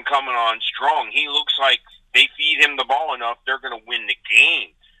 he's been coming on strong. He looks like they feed him the ball enough, they're going to win the game.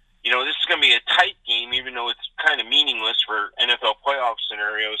 This is going to be a tight game, even though it's kind of meaningless for NFL playoff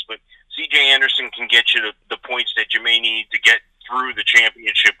scenarios. But C.J. Anderson can get you the points that you may need to get through the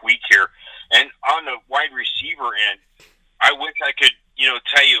championship week here. And on the wide receiver end, I wish I could,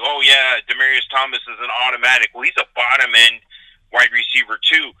 tell you, oh, yeah, Demaryius Thomas is an automatic. Well, he's a bottom-end wide receiver,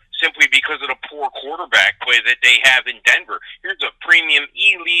 too, simply because of the poor quarterback play that they have in Denver. Here's a premium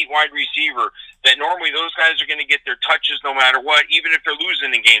elite wide receiver that normally those guys are going to get their touches no matter what, even if they're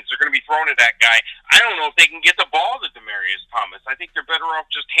losing in games. They're going to be throwing at that guy. I don't know if they can get the ball to Demaryius Thomas. I think they're better off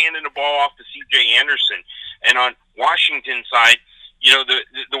just handing the ball off to C.J. Anderson. And on Washington side,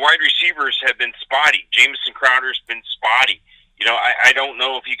 the wide receivers have been spotty. Jamison Crowder's been spotty. I don't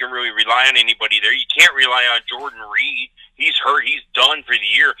know if you can really rely on anybody there. You can't rely on Jordan Reed. He's hurt. He's done for the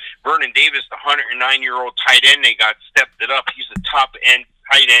year. Vernon Davis, the 109-year-old tight end, they got stepped it up. He's a top-end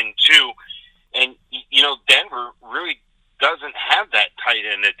tight end, too. And, Denver really doesn't have that tight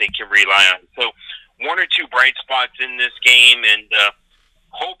end that they can rely on. So 1 or 2 bright spots in this game, and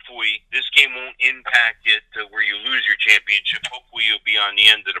hopefully this game won't impact it to where you lose your championship. Hopefully you'll be on the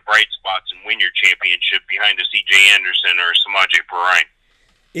end of the bright spots and win your championship behind a C.J. Anderson or Samaje Perine.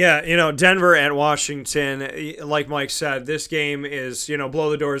 Yeah, Denver at Washington, like Mike said, this game is,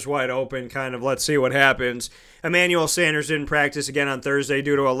 blow the doors wide open, kind of let's see what happens. Emmanuel Sanders didn't practice again on Thursday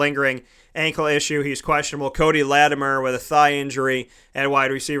due to a lingering ankle issue. He's questionable. Cody Latimer with a thigh injury at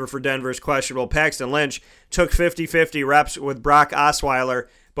wide receiver for Denver is questionable. Paxton Lynch took 50-50 reps with Brock Osweiler,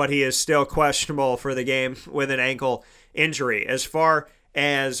 but he is still questionable for the game with an ankle injury. As far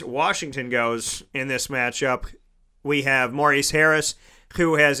as Washington goes in this matchup, we have Maurice Harris,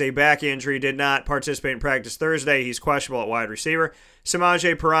 who has a back injury, did not participate in practice Thursday. He's questionable at wide receiver.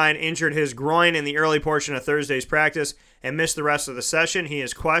 Samaje Perine injured his groin in the early portion of Thursday's practice and missed the rest of the session. He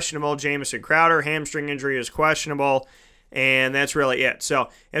is questionable. Jamison Crowder, hamstring injury, is questionable. And that's really it. So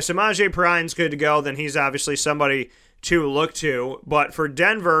if Samaje Perine's good to go, then he's obviously somebody to look to. But for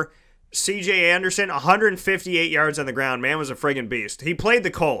Denver, C.J. Anderson, 158 yards on the ground. Man was a friggin' beast. He played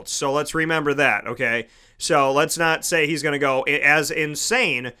the Colts, so let's remember that, okay? So let's not say he's going to go as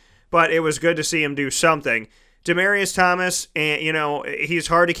insane, but it was good to see him do something. Demaryius Thomas, he's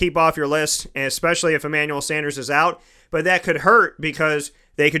hard to keep off your list, especially if Emmanuel Sanders is out, but that could hurt because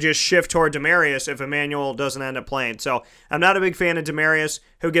they could just shift toward Demaryius if Emmanuel doesn't end up playing. So I'm not a big fan of Demaryius,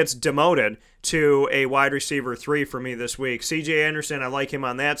 who gets demoted to a wide receiver 3 for me this week. C.J. Anderson, I like him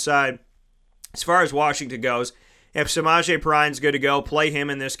on that side. As far as Washington goes, if Samaje Perine's good to go, play him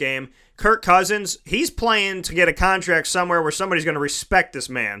in this game. Kirk Cousins, he's playing to get a contract somewhere where somebody's going to respect this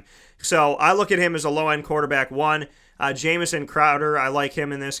man. So I look at him as a low-end quarterback 1. Jamison Crowder, I like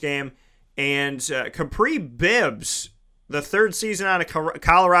him in this game. And Capri Bibbs, the third season out of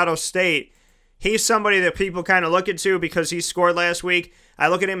Colorado State, he's somebody that people kind of look into because he scored last week. I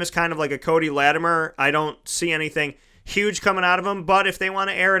look at him as kind of like a Cody Latimer. I don't see anything huge coming out of him, but if they want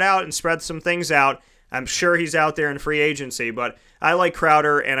to air it out and spread some things out, I'm sure he's out there in free agency. But I like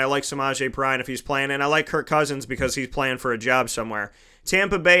Crowder, and I like Samaje Perine if he's playing, and I like Kirk Cousins because he's playing for a job somewhere.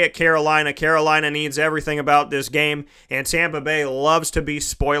 Tampa Bay at Carolina. Carolina needs everything about this game, and Tampa Bay loves to be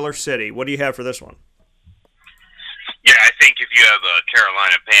spoiler city. What do you have for this one? Yeah, I think if you have a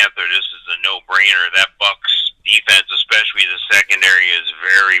Carolina Panther, this is a no-brainer. That Bucs defense, especially the secondary, is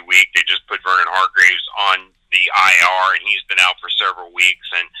very weak. They just put Vernon Hargreaves on the IR, and he's been out for several weeks,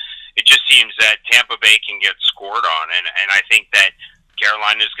 and it just seems that Tampa Bay can get scored on, and I think that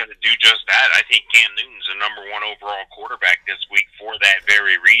Carolina is going to do just that. I think Cam Newton's the number 1 overall quarterback this week for that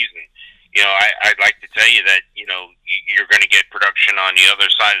very reason. I'd like to tell you that, you're going to get production on the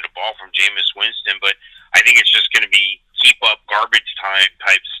other side of the ball from Jameis Winston, but I think it's just going to be keep up garbage time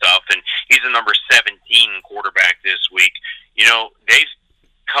type stuff, and he's a number 17 quarterback this week. They've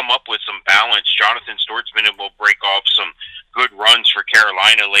come up with some balance. Jonathan Stewart's been able to break off some good runs for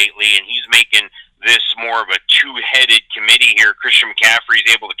Carolina lately, and he's making this more of a two-headed committee here. Christian McCaffrey's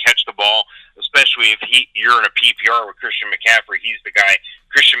able to catch the ball, especially if you're in a PPR with Christian McCaffrey. He's the guy.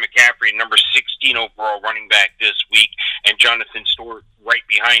 Christian McCaffrey, number 16 overall running back this week, and Jonathan Stewart right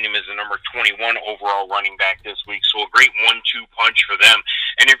behind him is the number 21 overall running back this week. So a great 1-2 punch for them.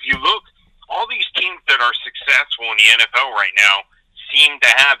 And if you look, all these teams that are successful in the NFL right now seem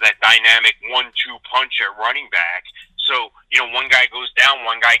to have that dynamic 1-2 punch at running back. So, one guy goes down,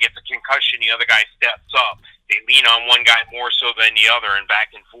 one guy gets a concussion, the other guy steps up. They lean on one guy more so than the other and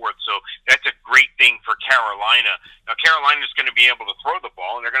back and forth. So that's a great thing for Carolina. Now, Carolina's going to be able to throw the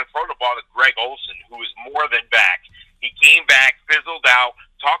ball, and they're going to throw the ball to Greg Olsen, who is more than back. He came back, fizzled out,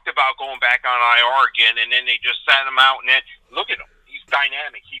 talked about going back on IR again, and then they just sat him out. And then, look at him. He's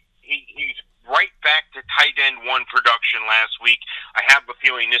dynamic. He's right back to tight end 1 production last week. I have a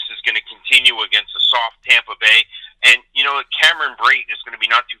feeling this is going to continue against a soft Tampa Bay. And, Cameron Brate is going to be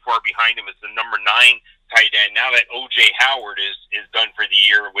not too far behind him as the number 9 tight end. Now that O.J. Howard is done for the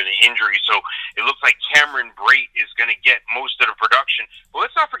year with an injury. So it looks like Cameron Brate is going to get most of the production. But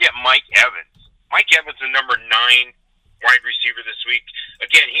let's not forget Mike Evans. Mike Evans, the number 9 wide receiver this week.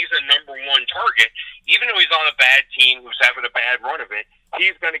 Again, he's a number 1 target. Even though he's on a bad team who's having a bad run of it,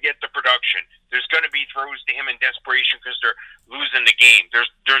 he's going to get the production. There's going to be throws to him in desperation because they're losing the game. There's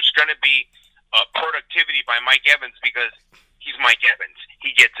going to be productivity by Mike Evans because he's Mike Evans.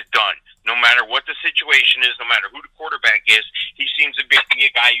 He gets it done. No matter what the situation is, no matter who the quarterback is, he seems to be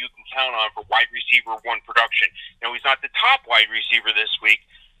a guy you can count on for wide receiver 1 production. Now, he's not the top wide receiver this week.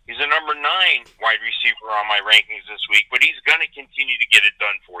 He's a number 9 wide receiver on my rankings this week, but he's going to continue to get it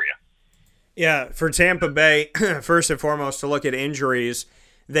done for you. Yeah, for Tampa Bay, first and foremost, to look at injuries,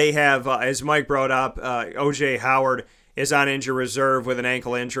 they have, as Mike brought up, O.J. Howard is on injury reserve with an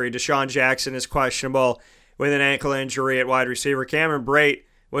ankle injury. Deshaun Jackson is questionable with an ankle injury at wide receiver. Cameron Brate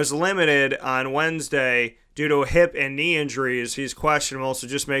was limited on Wednesday due to hip and knee injuries. He's questionable, so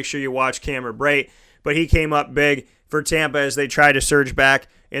just make sure you watch Cameron Brate. but he came up big for Tampa as they try to surge back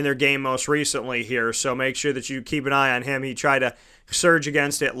in their game most recently here. So make sure that you keep an eye on him. He tried to surge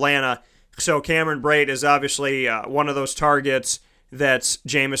against Atlanta. So Cameron Brate is obviously one of those targets that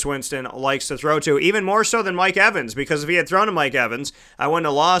Jameis Winston likes to throw to, even more so than Mike Evans, because if he had thrown to Mike Evans, I wouldn't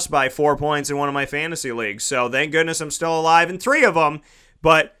have lost by 4 points in one of my fantasy leagues. So thank goodness I'm still alive in 3 of them.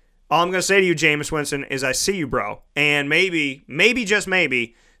 But all I'm going to say to you, Jameis Winston, is I see you, bro. And maybe, just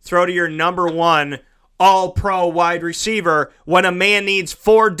maybe, throw to your number 1 all-pro wide receiver when a man needs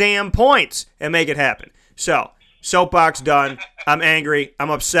 4 damn points and make it happen. So, soapbox done. I'm angry.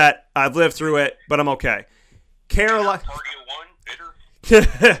 I'm upset. I've lived through it, but I'm okay. Carolina.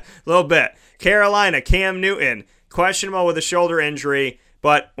 A little bit. Carolina, Cam Newton, questionable with a shoulder injury,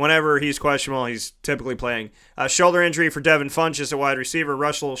 but whenever he's questionable, he's typically playing. Shoulder injury for Devin Funchess at wide receiver.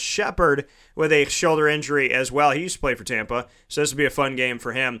 Russell Shepard with a shoulder injury as well. He used to play for Tampa, so this will be a fun game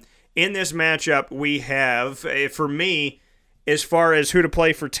for him. In this matchup, we have, for me, as far as who to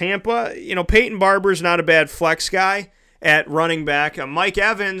play for Tampa, Peyton Barber's not a bad flex guy at running back. Mike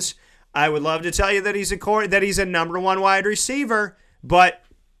Evans, I would love to tell you that he's a number 1 wide receiver, but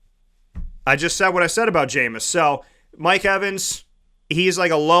I just said what I said about Jameis. So Mike Evans, he's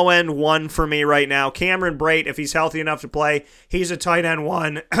like a low-end 1 for me right now. Cameron Brate, if he's healthy enough to play, he's a tight end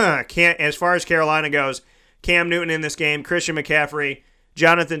 1. As far as Carolina goes, Cam Newton in this game, Christian McCaffrey,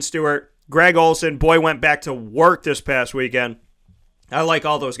 Jonathan Stewart, Greg Olsen. Boy went back to work this past weekend. I like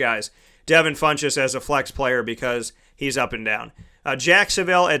all those guys. Devin Funchess as a flex player because he's up and down.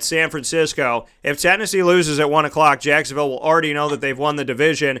 Jacksonville at San Francisco. If Tennessee loses at 1 o'clock, Jacksonville will already know that they've won the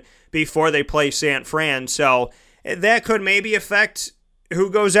division before they play San Fran. So that could maybe affect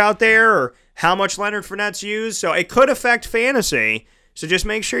who goes out there or how much Leonard Fournette's used. So it could affect fantasy. So just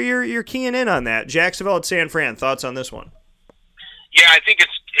make sure you're keying in on that. Jacksonville at San Fran. Thoughts on this one? Yeah, I think it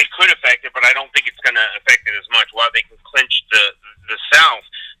could affect it, but I don't think it's going to affect it as much. While they can clinch the South,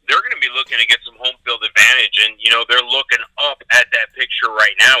 they're going to be looking to get some home field advantage, and they're looking up at that picture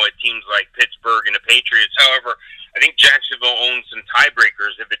right now at teams like Pittsburgh and the Patriots. However, I think Jacksonville owns some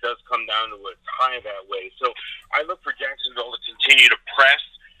tiebreakers if it does come down to a tie that way. So I look for Jacksonville to continue to press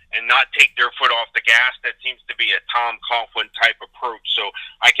and not take their foot off the gas. That seems to be a Tom Coughlin type approach. So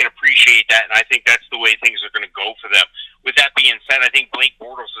I can appreciate that, and I think that's the way things are going to go for them. With that being said, I think Blake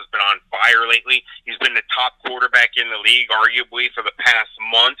Bortles has been on fire lately. He's been the top quarterback in the league, arguably, for the past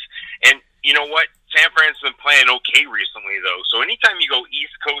month. And you know what? San Fran's been playing okay recently, though. So anytime you go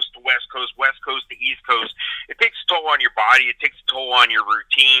East Coast to West Coast to East Coast, it takes a toll on your body. It takes a toll on your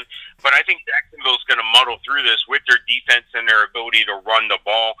routine. But I think Jacksonville's going to muddle through this with their defense and their ability to run the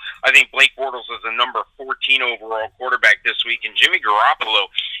ball. I think Blake Bortles is a number 14 overall quarterback this week. And Jimmy Garoppolo,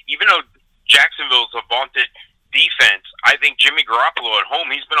 even though Jacksonville's a vaunted defense, I think Jimmy Garoppolo at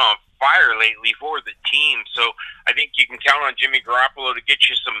home, he's been on fire lately for the team. So I think you can count on Jimmy Garoppolo to get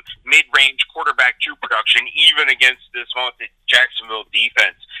you some mid-range quarterback 2 production, even against this vaunted Jacksonville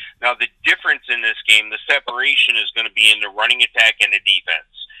defense. Now, the difference in this game, the separation is going to be in the running attack and the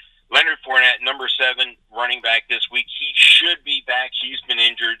defense. Leonard Fournette, number 7 running back this week, he should be back. He's been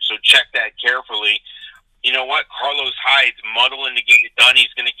injured, so check that carefully. You know what? Carlos Hyde's muddling to get it done.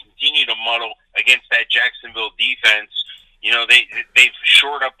 He's going to continue to muddle against that Jacksonville defense. They've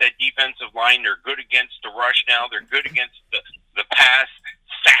shored up that defensive line. They're good against the rush now. They're good against the pass.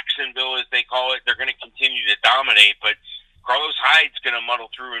 Saxonville, as they call it, they're going to continue to dominate. But Carlos Hyde's going to muddle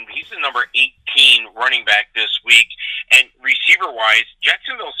through, and he's the number 18 running back this week. And receiver-wise,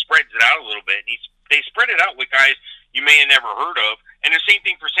 Jacksonville spreads it out a little bit. They spread it out with guys you may have never heard of. And the same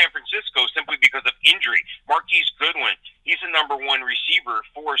thing for San Francisco, simply because of injury. Marquise Goodwin, he's the number 1 receiver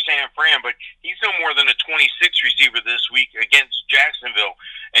for San Fran, but he's no more than a 26 receiver this week against Jacksonville.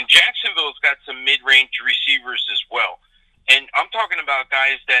 And Jacksonville's got some mid-range receivers as well. And I'm talking about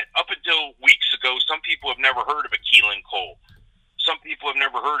guys that up until weeks ago, some people have never heard of a Keelan Cole. Some people have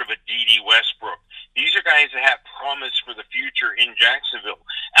never heard of a D.D. Westbrook. These are guys that have promise for the future in Jacksonville.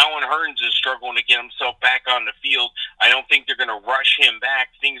 Allen Hurns is struggling to get himself back on the field. I don't think they're going to rush him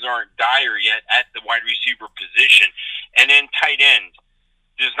back. Things aren't dire yet at the wide receiver position. And then tight end.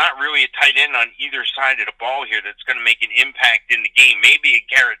 There's not really a tight end on either side of the ball here that's going to make an impact in the game. Maybe a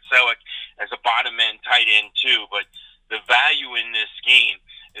Garrett Selleck as a bottom-end tight end too, but the value in this game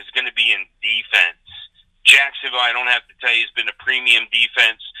is going to be in defense. Jacksonville, I don't have to tell you, has been a premium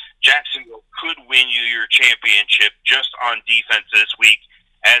defense. Jacksonville could win you your championship just on defense this week,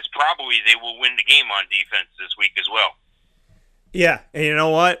 as probably they will win the game on defense this week as well. Yeah, and you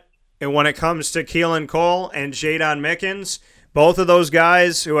know what? And when it comes to Keelan Cole and Jadon Mickens, both of those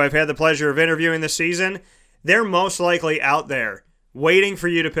guys who I've had the pleasure of interviewing this season, they're most likely out there waiting for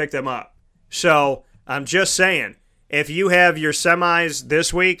you to pick them up. So I'm just saying, if you have your semis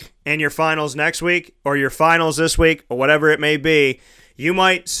this week and your finals next week, or your finals this week, or whatever it may be, you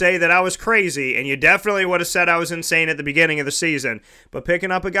might say that I was crazy, and you definitely would have said I was insane at the beginning of the season. But picking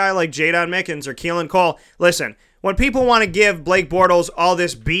up a guy like Jadon Mickens or Keelan Cole, listen, when people want to give Blake Bortles all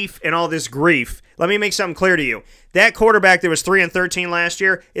this beef and all this grief, let me make something clear to you. That quarterback that was 3-13 last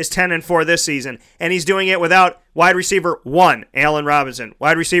year is 10-4 this season, and he's doing it without wide receiver 1, Allen Robinson,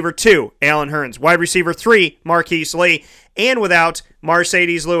 wide receiver 2, Allen Hurns, wide receiver 3, Marquise Lee, and without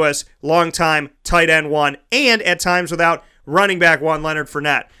Mercedes Lewis, longtime tight end 1, and at times without running back 1, Leonard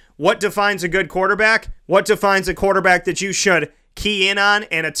Fournette. What defines a good quarterback? What defines a quarterback that you should key in on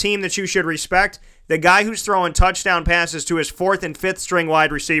and a team that you should respect? The guy who's throwing touchdown passes to his 4th and 5th string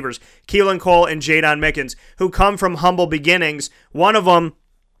wide receivers, Keelan Cole and Jadon Mickens, who come from humble beginnings. One of them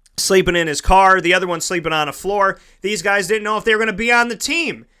sleeping in his car, the other one sleeping on a floor. These guys didn't know if they were going to be on the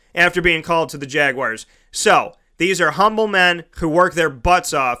team after being called to the Jaguars. So, these are humble men who work their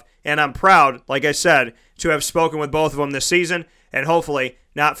butts off, and I'm proud, like I said, to have spoken with both of them this season, and hopefully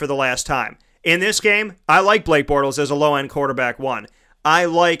not for the last time. In this game, I like Blake Bortles as a low-end quarterback 1. I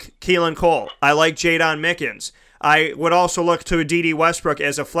like Keelan Cole. I like Jadon Mickens. I would also look to Dede Westbrook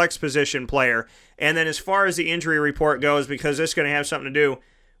as a flex position player. And then as far as the injury report goes, because this is going to have something to do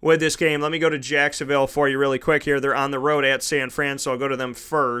with this game, let me go to Jacksonville for you really quick here. They're on the road at San Fran, so I'll go to them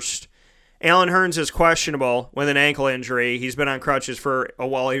first. Allen Hurns is questionable with an ankle injury. He's been on crutches for a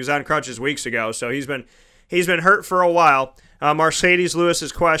while. He was on crutches weeks ago, so he's been hurt for a while. Mercedes Lewis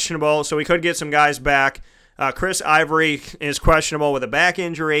is questionable, so we could get some guys back. Chris Ivory is questionable with a back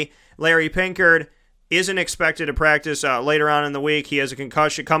injury. Larry Pinkard isn't expected to practice later on in the week. He has a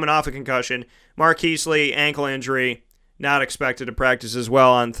concussion, coming off a concussion. Marquise Lee, ankle injury, not expected to practice as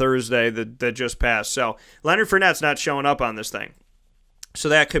well on Thursday that just passed. So Leonard Fournette's not showing up on this thing. So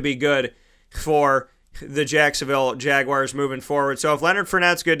that could be good for the Jacksonville Jaguars moving forward. So if Leonard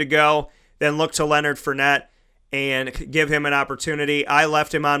Fournette's good to go, then look to Leonard Fournette and give him an opportunity. I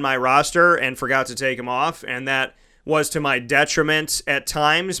left him on my roster and forgot to take him off, and that was to my detriment at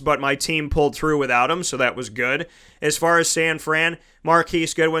times, but my team pulled through without him, so that was good. As far as San Fran,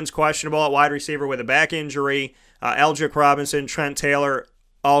 Marquise Goodwin's questionable at wide receiver with a back injury. Eldrick Robinson, Trent Taylor,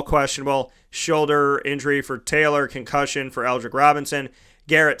 all questionable. Shoulder injury for Taylor, concussion for Eldrick Robinson.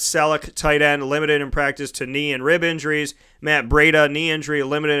 Garrett Selleck, tight end, limited in practice to knee and rib injuries. Matt Breida, knee injury,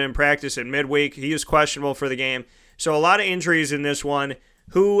 limited in practice in midweek. He is questionable for the game. So a lot of injuries in this one.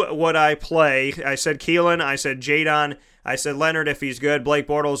 Who would I play? I said Keelan. I said Jadon. I said Leonard if he's good. Blake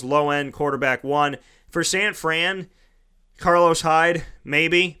Bortles, low-end quarterback 1. For San Fran, Carlos Hyde,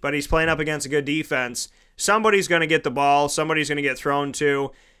 maybe, but he's playing up against a good defense. Somebody's going to get the ball. Somebody's going to get thrown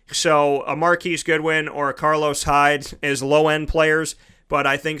to. So a Marquise Goodwin or a Carlos Hyde is low-end players. But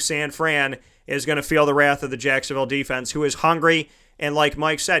I think San Fran is going to feel the wrath of the Jacksonville defense, who is hungry. And like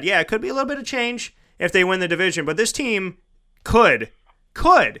Mike said, yeah, it could be a little bit of change if they win the division. But this team could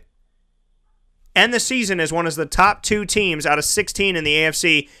end the season as one of the top 2 teams out of 16 in the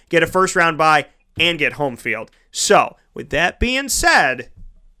AFC, get a first-round bye, and get home field. So, with that being said,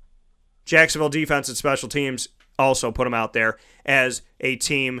 Jacksonville defense and special teams also put them out there as a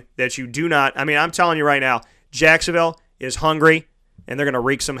team that you do not... I mean, I'm telling you right now, Jacksonville is hungry, and they're going to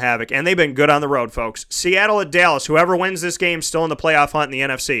wreak some havoc. And they've been good on the road, folks. Seattle at Dallas. Whoever wins this game still in the playoff hunt in the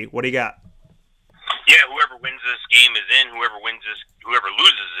NFC. What do you got? Yeah, whoever wins this game is in. Whoever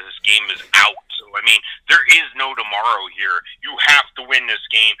loses this game is out. So, I mean, there is no tomorrow here. You have to win this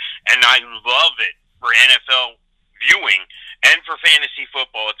game. And I love it for NFL viewing and for fantasy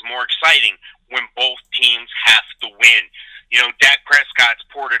football. It's more exciting when both teams have to win. You know, Dak Prescott's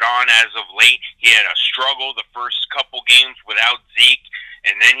poured it on as of late. He had a struggle the first couple games without Zeke,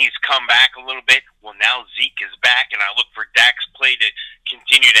 and then he's come back a little bit. Well, now Zeke is back, and I look for Dak's play to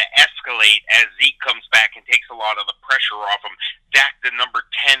continue to escalate as Zeke comes back and takes a lot of the pressure off him. Dak, the number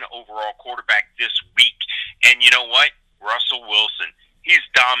 10 overall quarterback this week. And you know what? Russell Wilson. He's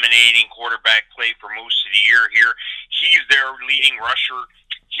dominating quarterback play for most of the year here. He's their leading rusher.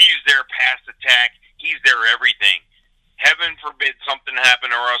 He's their pass attack. He's their everything. Heaven forbid something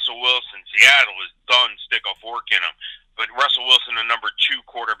happen to Russell Wilson. Seattle is done. Stick a fork in him. But Russell Wilson, the number 2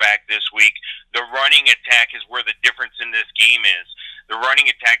 quarterback this week. The running attack is where the difference in this game is. The running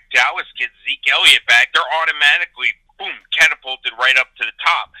attack, Dallas gets Zeke Elliott back. They're automatically, boom, catapulted right up to the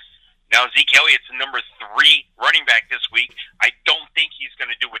top. Now, Zeke Elliott's the number 3 running back this week. I don't think he's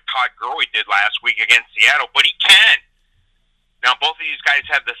going to do what Todd Gurley did last week against Seattle, but he can. Now, both of these guys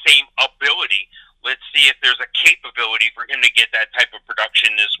have the same ability. Let's see if there's a capability for him to get that type of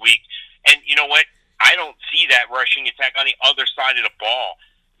production this week. And you know what? I don't see that rushing attack on the other side of the ball.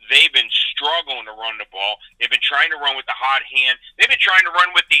 they've been struggling to run the ball. They've been trying to run with the hot hand. They've been trying to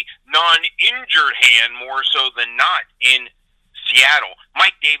run with the non-injured hand more so than not in Seattle.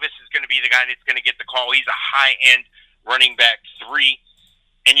 Mike Davis is going to be the guy that's going to get the call. He's a high-end running back 3.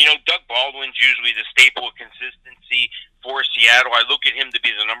 And, Doug Baldwin's usually the staple of consistency for Seattle. I look at him to be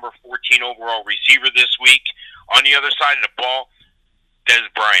the number 14 overall receiver this week. On the other side of the ball, Dez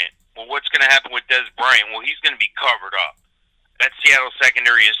Bryant. Well, what's going to happen with Dez Bryant? Well, he's going to be covered up. That Seattle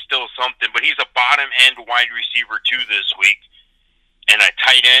secondary is still something, but he's a bottom-end wide receiver, too, this week. And a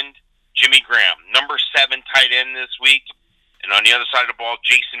tight end, Jimmy Graham, number 7 tight end this week. And on the other side of the ball,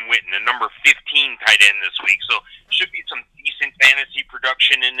 Jason Witten, the number 15 tight end this week. So should be some decent fantasy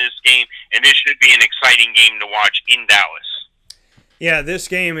production in this game, and this should be an exciting game to watch in Dallas. Yeah, this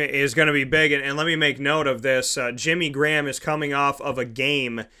game is going to be big, and let me make note of this. Jimmy Graham is coming off of a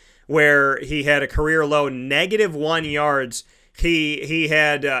game where he had a career-low -1 yards. He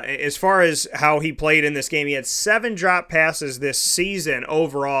had, as far as how he played in this game, he had 7 drop passes this season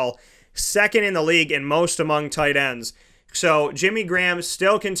overall, second in the league and most among tight ends. So Jimmy Graham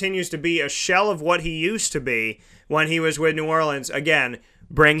still continues to be a shell of what he used to be when he was with New Orleans. Again,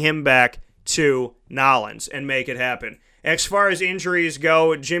 bring him back to Nolens and make it happen. As far as injuries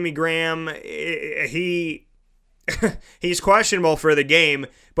go, Jimmy Graham, he's questionable for the game,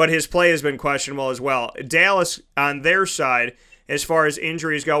 but his play has been questionable as well. Dallas, on their side, as far as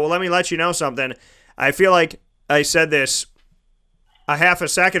injuries go, well, let me let you know something. I feel like I said this a half a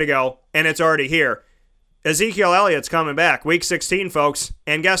second ago, and it's already here. Ezekiel Elliott's coming back, Week 16, folks,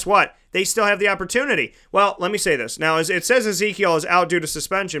 and guess what? They still have the opportunity. Well, let me say this. Now, it says Ezekiel is out due to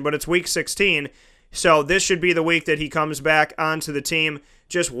suspension, but it's Week 16, so this should be the week that he comes back onto the team.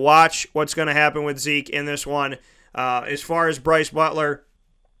 Just watch what's going to happen with Zeke in this one. As far as Bryce Butler,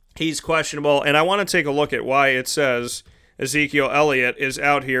 he's questionable, and I want to take a look at why it says Ezekiel Elliott is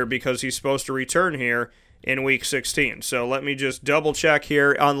out here, because he's supposed to return here in Week 16. So let me just double-check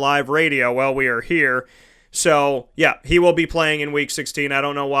here on live radio while we are here. So, yeah, he will be playing in Week 16. I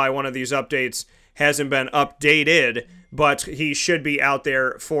don't know why one of these updates hasn't been updated, but he should be out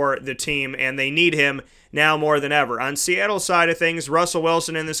there for the team, and they need him now more than ever. On Seattle's side of things, Russell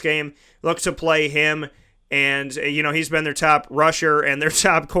Wilson in this game, look to play him, and, he's been their top rusher and their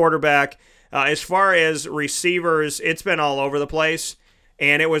top quarterback. As far as receivers, it's been all over the place,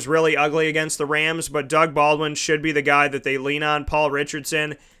 and it was really ugly against the Rams, but Doug Baldwin should be the guy that they lean on. Paul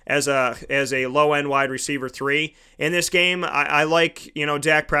Richardson as a low-end wide receiver 3. In this game, I like,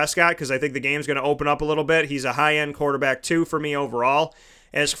 Dak Prescott, because I think the game's going to open up a little bit. He's a high-end quarterback 2 for me overall.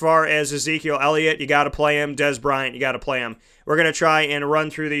 As far as Ezekiel Elliott, you got to play him. Dez Bryant, you got to play him. We're going to try and run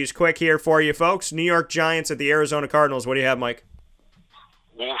through these quick here for you folks. New York Giants at the Arizona Cardinals. What do you have, Mike?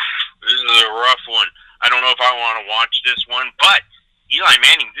 Oof, this is a rough one. I don't know if I want to watch this one, but Eli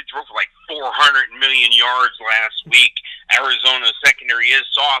Manning did throw for like 400 million yards last week. Arizona's secondary is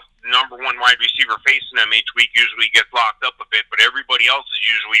soft. The number 1 wide receiver facing them each week usually gets locked up a bit, but everybody else is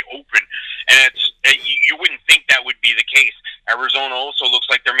usually open. And you wouldn't think that would be the case. Arizona also looks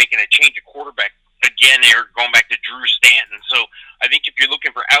like they're making a change of quarterback. Again, they're going back to Drew Stanton. So I think if you're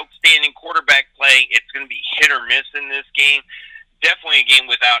looking for outstanding quarterback play, it's going to be hit or miss in this game. Definitely a game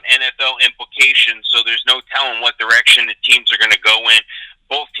without NFL implications, so there's no telling what direction the teams are going to go in.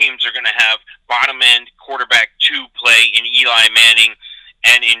 Both teams are going to have bottom-end quarterback 2 play in Eli Manning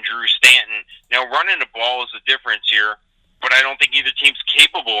and in Drew Stanton. Now, running the ball is the difference here, but I don't think either team's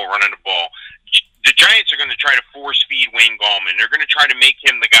capable of running the ball. The Giants are going to try to force-feed Wayne Gallman. They're going to try to make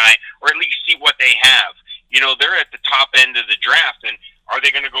him the guy, or at least see what they have. They're at the top end of the draft, and are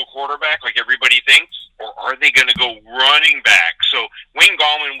they going to go quarterback like everybody thinks, or are they going to go running back? So Wayne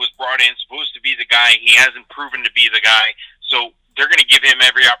Gallman was brought in, supposed to be the guy. He hasn't proven to be the guy. So they're going to give him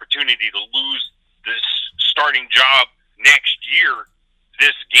every opportunity to lose this starting job next year,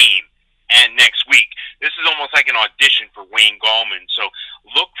 this game, and next week. This is almost like an audition for Wayne Gallman. So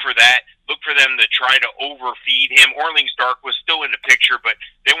look for that. Look for them to try to overfeed him. Orleans Dark was still in the picture, but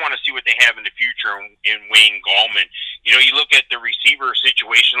they want to see what they have in the future in Wayne Gallman. You look at the receiver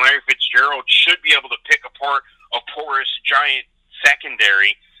situation. Larry Fitzgerald should be able to pick apart a porous Giant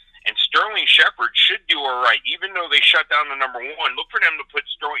secondary, and Sterling Shepard should do all right. Even though they shut down the number 1, look for them to put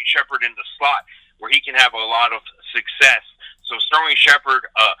Sterling Shepard in the slot where he can have a lot of success. So Sterling Shepard,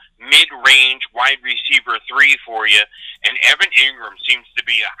 mid-range wide receiver 3 for you, and Evan Ingram seems to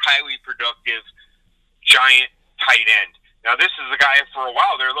be a highly productive Giant tight end. Now, this is a guy for a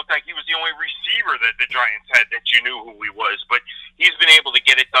while there. It looked like he was the only receiver that the Giants had that you knew who he was, but he's been able to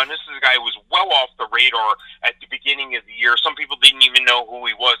get it done. This is a guy who was well off the radar at the beginning of the year. Some people didn't even know who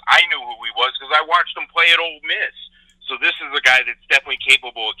he was. I knew who he was because I watched him play at Ole Miss. So this is a guy that's definitely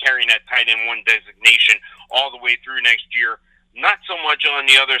capable of carrying that tight end one designation all the way through next year. Not so much on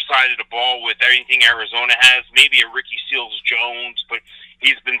the other side of the ball with everything Arizona has. Maybe a Ricky Seals-Jones, but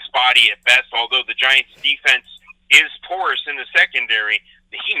he's been spotty at best. Although the Giants' defense is porous in the secondary,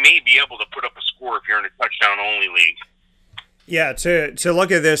 he may be able to put up a score if you're in a touchdown-only league. Yeah, to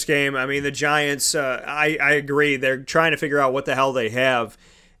look at this game, I mean, the Giants, I agree. They're trying to figure out what the hell they have.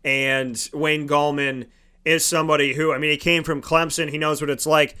 And Wayne Gallman is somebody who, I mean, he came from Clemson. He knows what it's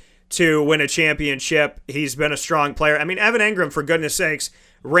like to win a championship. He's been a strong player. I mean, Evan Engram, for goodness sakes,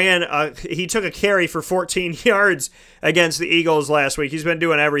 he took a carry for 14 yards against the Eagles last week. He's been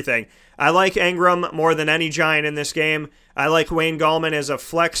doing everything. I like Engram more than any Giant in this game. I like Wayne Gallman as a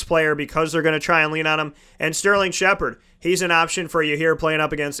flex player because they're going to try and lean on him. And Sterling Shepard, he's an option for you here playing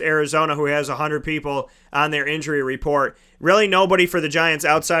up against Arizona, who has 100 people on their injury report. Really nobody for the Giants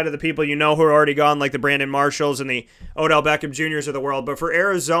outside of the people you know who are already gone, like the Brandon Marshalls and the Odell Beckham Jr.'s of the world. But for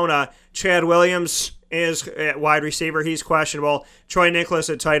Arizona, Chad Williams is at wide receiver. He's questionable. Troy Nicholas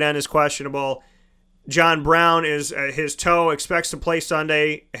at tight end is questionable. John Brown is his toe, expects to play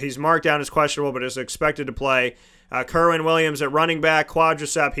Sunday. He's marked down as questionable, but is expected to play. Kerwin Williams at running back,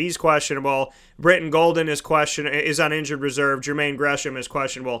 quadricep, he's questionable. Britton Golden is on injured reserve. Jermaine Gresham is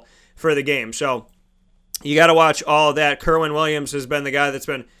questionable for the game. So you got to watch all of that. Kerwin Williams has been the guy that's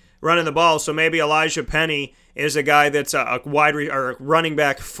been running the ball, so maybe Elijah Penny is a guy that's a running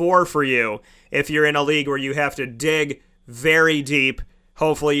back 4 for you if you're in a league where you have to dig very deep.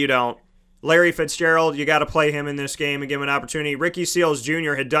 Hopefully you don't. Larry Fitzgerald, you got to play him in this game and give him an opportunity. Ricky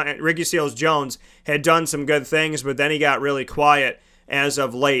Seals-Jones had done some good things, but then he got really quiet as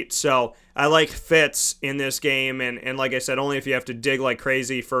of late. So I like Fitz in this game, and like I said, only if you have to dig like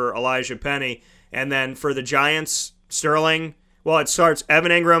crazy for Elijah Penny. And then for the Giants, Sterling, well, it starts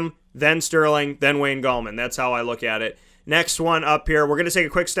Evan Engram, then Sterling, then Wayne Gallman. That's how I look at it. Next one up here, we're going to take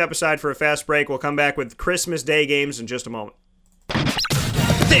a quick step aside for a fast break. We'll come back with Christmas Day games in just a moment.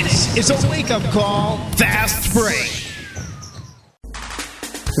 This is a wake-up call, fast break.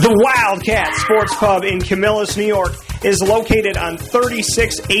 The Wildcat Sports Pub in Camillus, New York is located on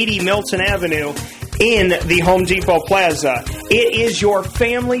 3680 Milton Avenue in the Home Depot Plaza. It is your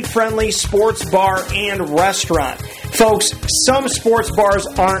family-friendly sports bar and restaurant. Folks, some sports bars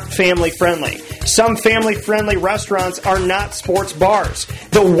aren't family-friendly. Some family-friendly restaurants are not sports bars.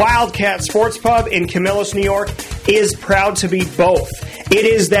 The Wildcat Sports Pub in Camillus, New York is proud to be both. It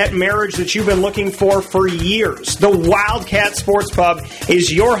is that marriage that you've been looking for years. The Wildcat Sports Pub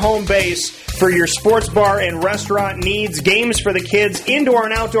is your home base for your sports bar and restaurant needs, games for the kids, indoor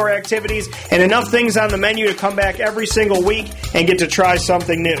and outdoor activities, and enough things on the menu to come back every single week and get to try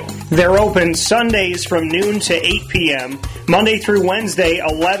something new. They're open Sundays from noon to 8 p.m., Monday through Wednesday,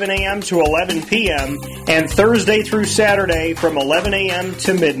 11 a.m. to 11 p.m., and Thursday through Saturday from 11 a.m.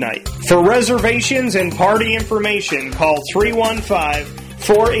 to midnight. For reservations and party information, call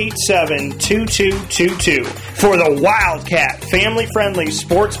 315-487-2222 for the Wildcat family-friendly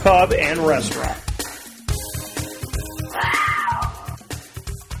sports pub and restaurant.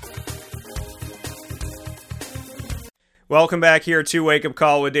 Welcome back here to Wake Up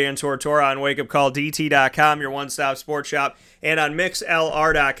Call with Dan Tortora on wakeupcalldt.com, your one-stop sports shop, and on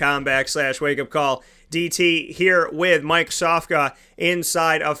mixlr.com/wakeupcalldt. Here with Mike Sofka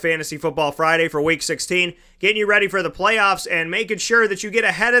inside of Fantasy Football Friday for Week 16, getting you ready for the playoffs and making sure that you get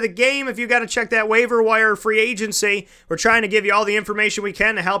ahead of the game. If you got to check that waiver wire free agency, we're trying to give you all the information we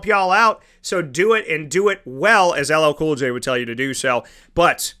can to help you all out. So do it and do it well, as LL Cool J would tell you to do so.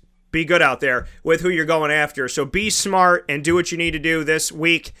 But be good out there with who you're going after. So be smart and do what you need to do this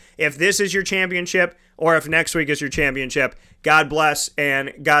week. If this is your championship or if next week is your championship, God bless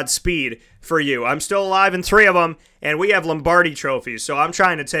and Godspeed for you. I'm still alive in 3 of them, and we have Lombardi trophies. So I'm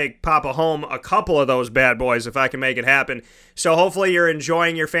trying to take Papa home a couple of those bad boys if I can make it happen. So hopefully you're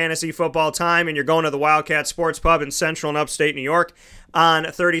enjoying your fantasy football time and you're going to the Wildcat Sports Pub in Central and Upstate New York on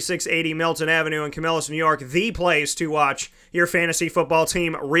 3680 Milton Avenue in Camillus, New York, the place to watch your fantasy football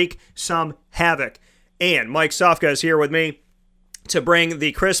team wreak some havoc. And Mike Sofka is here with me to bring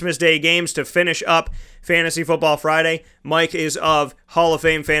the Christmas Day games to finish up Fantasy Football Friday. Mike is of Hall of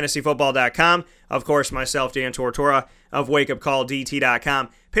Fame FantasyFootball.com. Of course, myself, Dan Tortora of WakeUpCallDT.com.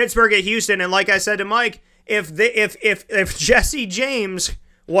 Pittsburgh at Houston, and like I said to Mike, if Jesse James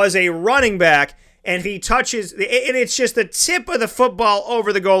was a running back and he touches, and it's just the tip of the football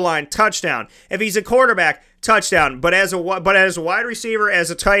over the goal line, touchdown. If he's a quarterback, touchdown. But as a wide receiver, as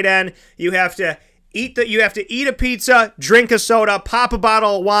a tight end, you have to eat a pizza, drink a soda, pop a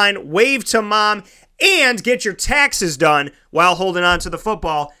bottle of wine, wave to mom, and get your taxes done while holding on to the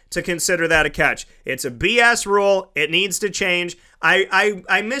football to consider that a catch. It's a BS rule. It needs to change.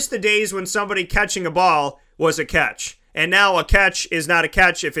 I miss the days when somebody catching a ball was a catch. And now a catch is not a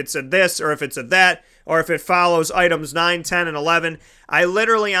catch if it's a this or if it's a that or if it follows items 9, 10, and 11. I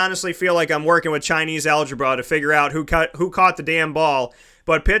literally honestly feel like I'm working with Chinese algebra to figure out who caught the damn ball.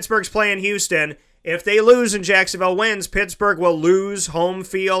 But Pittsburgh's playing Houston. If they lose and Jacksonville wins, Pittsburgh will lose home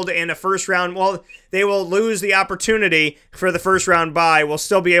field in a first round. Well, they will lose the opportunity for the first round bye. Will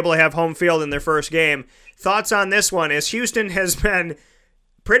still be able to have home field in their first game. Thoughts on this one? As Houston has been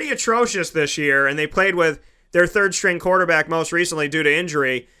pretty atrocious this year, and they played with their third-string quarterback most recently due to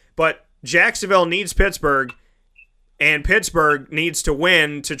injury. But Jacksonville needs Pittsburgh, and Pittsburgh needs to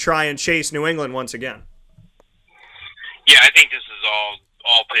win to try and chase New England once again. Yeah, I think this is all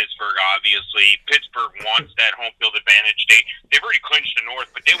Pittsburgh, obviously. Pittsburgh wants that home field advantage. They've already clinched the North,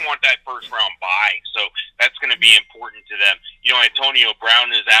 but they want that first-round bye, so that's going to be important to them. You know, Antonio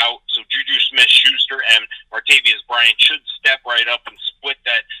Brown is out, so Juju Smith-Schuster and Martavius Bryant should step right up and split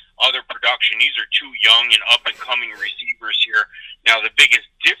that other production. These are two young and up-and-coming receivers here. Now, the biggest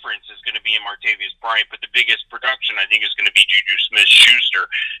difference is going to be in Martavius Bryant, but the biggest production, I think, is going to be Juju Smith-Schuster.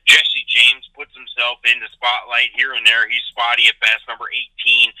 Jesse James puts himself in the spotlight here and there. He's spotty at best, number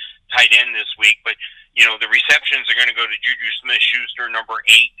 18 tight end this week. But, you know, the receptions are going to go to Juju Smith-Schuster, number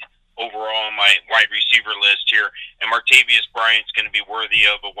 8 overall on my wide receiver list here. And Martavius Bryant's going to be worthy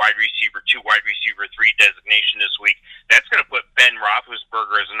of a wide receiver 2, wide receiver 3 designation this week. That's going to put Ben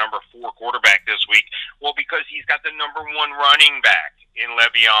Roethlisberger as a number 4 quarterback this week. Well, because he's got the number 1 running back in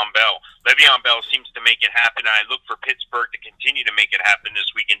Le'Veon Bell. Le'Veon Bell seems to make it happen. I look for Pittsburgh to continue to make it happen this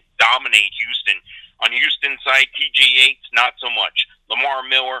week and dominate Houston. On Houston side, TJ Yates, not so much. Lamar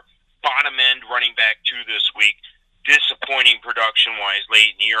Miller, bottom end running back 2 this week. Disappointing production-wise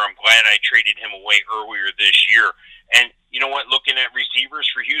late in the year. I'm glad I traded him away earlier this year. And you know what? Looking at receivers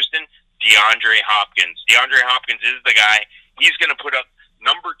for Houston, DeAndre Hopkins. DeAndre Hopkins is the guy. He's going to put up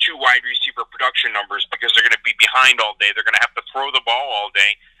number 2 wide receiver production numbers because they're going to be behind all day. They're going to have to throw the ball all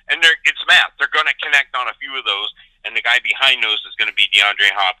day. And it's math. They're going to connect on a few of those. And the guy behind those is going to be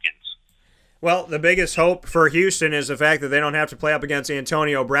DeAndre Hopkins. Well, the biggest hope for Houston is the fact that they don't have to play up against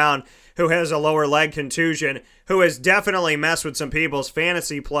Antonio Brown, who has a lower leg contusion, who has definitely messed with some people's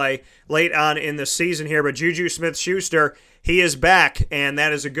fantasy play late on in the season here. But Juju Smith-Schuster, he is back, and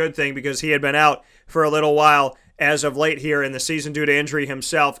that is a good thing because he had been out for a little while as of late here in the season due to injury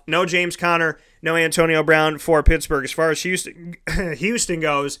himself. No James Conner, no Antonio Brown for Pittsburgh. As far as Houston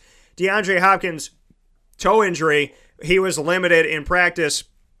goes, DeAndre Hopkins' toe injury, he was limited in practice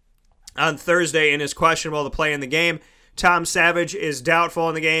on Thursday and is questionable to play in the game. Tom Savage is doubtful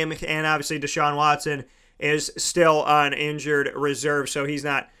in the game, and obviously Deshaun Watson is still on injured reserve, so he's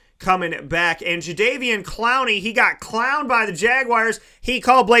not coming back. And Jadeveon Clowney, he got clowned by the Jaguars. He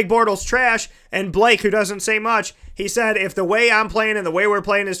called Blake Bortles trash, and Blake, who doesn't say much, he said, if the way I'm playing and the way we're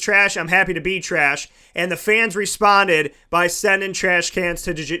playing is trash, I'm happy to be trash. And the fans responded by sending trash cans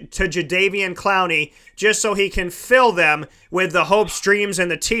to Jadeveon Clowney just so he can fill them with the hopes, dreams,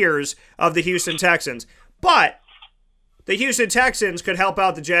 and the tears of the Houston Texans. But the Houston Texans could help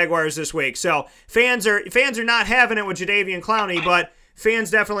out the Jaguars this week. So fans are not having it with Jadeveon Clowney, but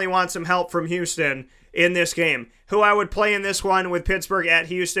fans definitely want some help from Houston in this game. Who I would play in this one with Pittsburgh at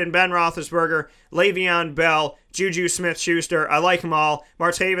Houston: Ben Roethlisberger, Le'Veon Bell, Juju Smith-Schuster. I like them all.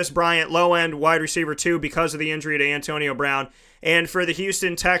 Martavis Bryant, low-end wide receiver 2 because of the injury to Antonio Brown. And for the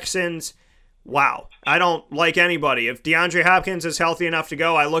Houston Texans, wow, I don't like anybody. If DeAndre Hopkins is healthy enough to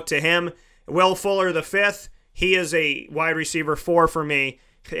go, I look to him. Will Fuller the 5th, he is a wide receiver 4 for me.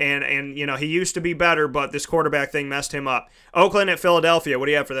 And you know, he used to be better, but this quarterback thing messed him up. Oakland at Philadelphia. What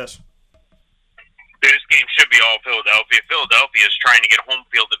do you have for this? This game should be all Philadelphia. Philadelphia is trying to get home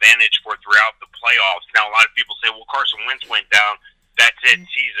field advantage for throughout the playoffs. Now, a lot of people say, well, Carson Wentz went down. That's it.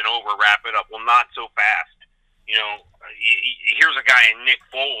 Season over. Wrap it up. Well, not so fast. You know, here's a guy in Nick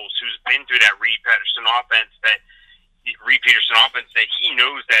Foles who's been through that Reed Peterson offense that he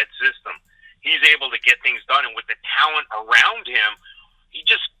knows that system. He's able to get things done, and with the talent around him, he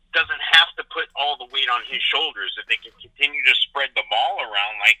just doesn't have to put all the weight on his shoulders. If they can continue to spread the ball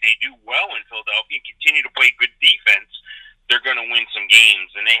around like they do well in Philadelphia and continue to play good defense, they're going to win some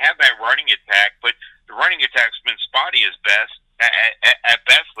games. And they have that running attack, but the running attack's been spotty at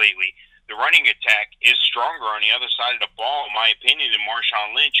best lately. The running attack is stronger on the other side of the ball, in my opinion, than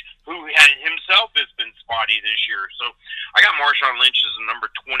Marshawn Lynch, who himself has been spotty this year. So I got Marshawn Lynch as a number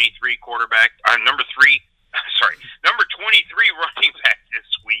 23 quarterback, number 23 running back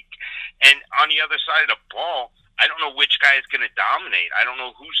this week. And on the other side of the ball, I don't know which guy guy is going to dominate. I don't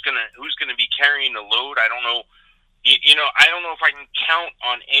know who's going to be carrying the load. I don't know. I don't know if I can count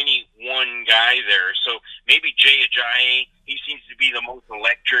on any one guy there. So maybe Jay Ajayi, he seems to be the most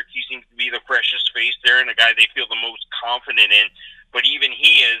electric. He seems to be the freshest face there and the guy they feel the most confident in. But even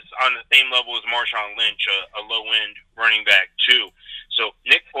he is on the same level as Marshawn Lynch, a low-end running back too. So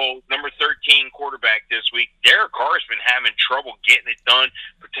Nick Foles, number 13 quarterback this week. Derek Carr's been having trouble getting it done.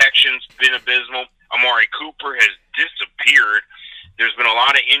 Protection's been abysmal. Amari Cooper has disappeared. There's been a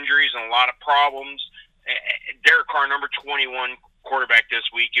lot of injuries and a lot of problems. Derek Carr, number 21 quarterback this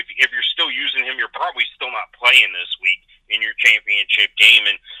week. If you're still using him, you're probably still not playing this week in your championship game.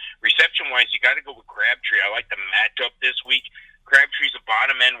 And reception-wise, you got to go with Crabtree. I like the matchup this week. Crabtree's a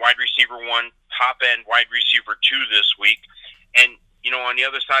bottom-end wide receiver 1, top-end wide receiver 2 this week. And, on the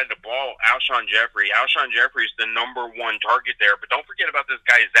other side of the ball, Alshon Jeffrey. Alshon Jeffrey is the number 1 target there. But don't forget about this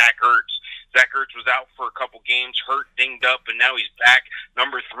guy, Zach Ertz. Zach Ertz was out for a couple games, hurt, dinged up, and now he's back,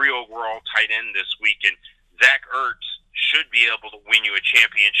 number 3 overall tight end this week. And Zach Ertz should be able to win you a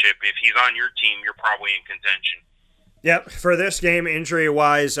championship. If he's on your team, you're probably in contention. Yep, for this game,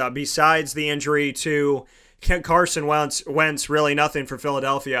 injury-wise, besides the injury to Carson Wentz, really nothing for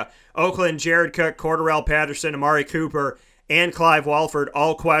Philadelphia. Oakland, Jared Cook, Cordarrelle Patterson, Amari Cooper, and Clive Walford,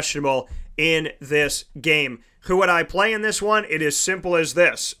 all questionable in this game. Who would I play in this one? It is simple as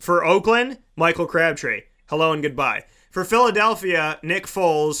this. For Oakland, Michael Crabtree. Hello and goodbye. For Philadelphia, Nick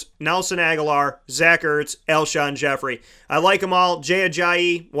Foles, Nelson Aguilar, Zach Ertz, Alshon Jeffrey. I like them all. Jay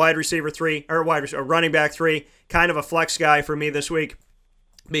Ajayi, running back 3, kind of a flex guy for me this week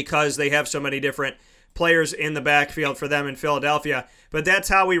because they have so many different players in the backfield for them in Philadelphia. But that's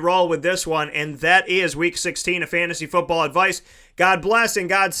how we roll with this one, and that is Week 16 of Fantasy Football Advice. God bless and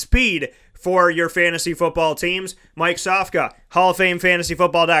Godspeed for your fantasy football teams. Mike Sofka, Hall of Fame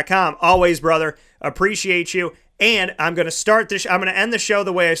FantasyFootball.com. Always, brother. Appreciate you. And I'm going to end the show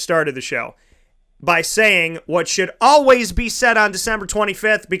the way I started the show, by saying what should always be said on December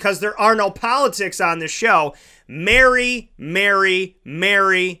 25th, because there are no politics on this show. Merry, Merry,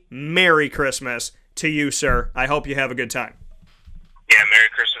 Merry, Merry Christmas to you, sir. I hope you have a good time. Yeah, Merry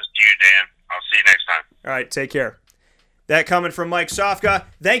Christmas to you, Dan. I'll see you next time. All right, take care. That coming from Mike Sofka.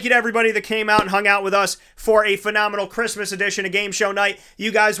 Thank you to everybody that came out and hung out with us for a phenomenal Christmas edition of Game Show Night.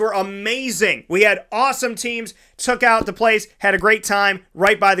 You guys were amazing. We had awesome teams, took out the place, had a great time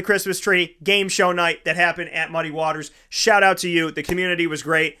right by the Christmas tree. Game Show Night that happened at Muddy Waters. Shout out to you. The community was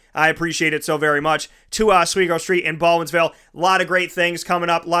great. I appreciate it so very much. To Oswego Street in Baldwinsville. A lot of great things coming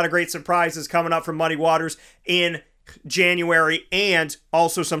up. A lot of great surprises coming up from Muddy Waters in January, and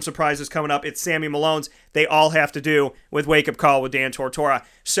also some surprises coming up. It's Sammy Malone's. They all have to do with Wake Up Call with Dan Tortora.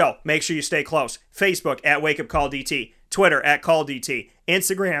 So make sure you stay close. Facebook at Wake Up Call DT, Twitter at Call DT,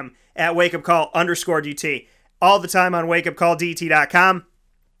 Instagram at Wake Up Call _DT. All the time on wakeupcalldt.com.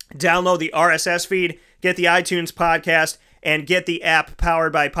 Download the RSS feed, get the iTunes podcast, and get the app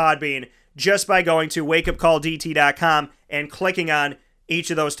powered by Podbean just by going to wakeupcalldt.com and clicking on each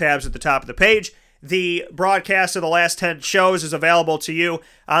of those tabs at the top of the page. The broadcast of the last 10 shows is available to you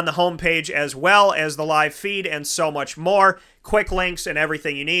on the homepage, as well as the live feed and so much more. Quick links and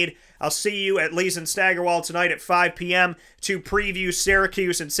everything you need. I'll see you at Lee's and Staggerwald tonight at 5 p.m. to preview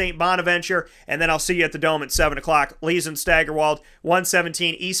Syracuse and St. Bonaventure, and then I'll see you at the Dome at 7 o'clock. Lee's and Staggerwald,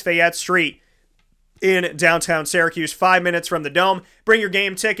 117 East Fayette Street in downtown Syracuse, 5 minutes from the Dome. Bring your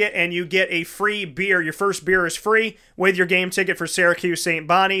game ticket and you get a free beer. Your first beer is free with your game ticket for Syracuse St.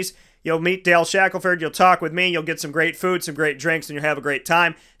 Bonnie's. You'll meet Dale Shackelford, you'll talk with me, you'll get some great food, some great drinks, and you'll have a great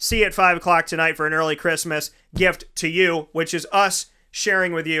time. See you at 5 o'clock tonight for an early Christmas gift to you, which is us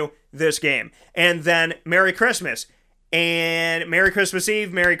sharing with you this game. And then Merry Christmas. And Merry Christmas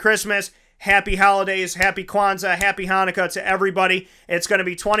Eve, Merry Christmas, Happy Holidays, Happy Kwanzaa, Happy Hanukkah to everybody. It's going to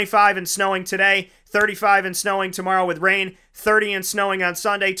be 25 and snowing today, 35 and snowing tomorrow with rain, 30 and snowing on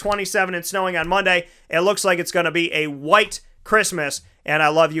Sunday, 27 and snowing on Monday. It looks like it's going to be a white Christmas, and I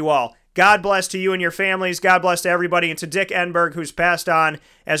love you all. God bless to you and your families. God bless to everybody, and to Dick Enberg, who's passed on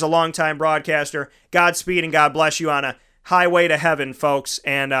as a longtime broadcaster. Godspeed and God bless you on a highway to heaven, folks.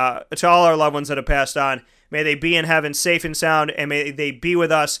 And to all our loved ones that have passed on, may they be in heaven safe and sound, and may they be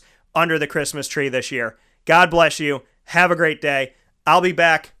with us under the Christmas tree this year. God bless you. Have a great day. I'll be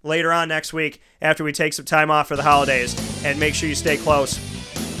back later on next week after we take some time off for the holidays. And make sure you stay close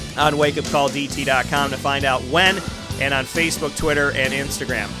on wakeupcalldt.com to find out when, and on Facebook, Twitter, and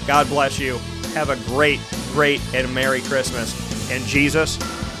Instagram. God bless you. Have a great, great, and Merry Christmas. And Jesus,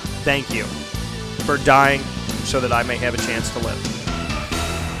 thank you for dying so that I may have a chance to live.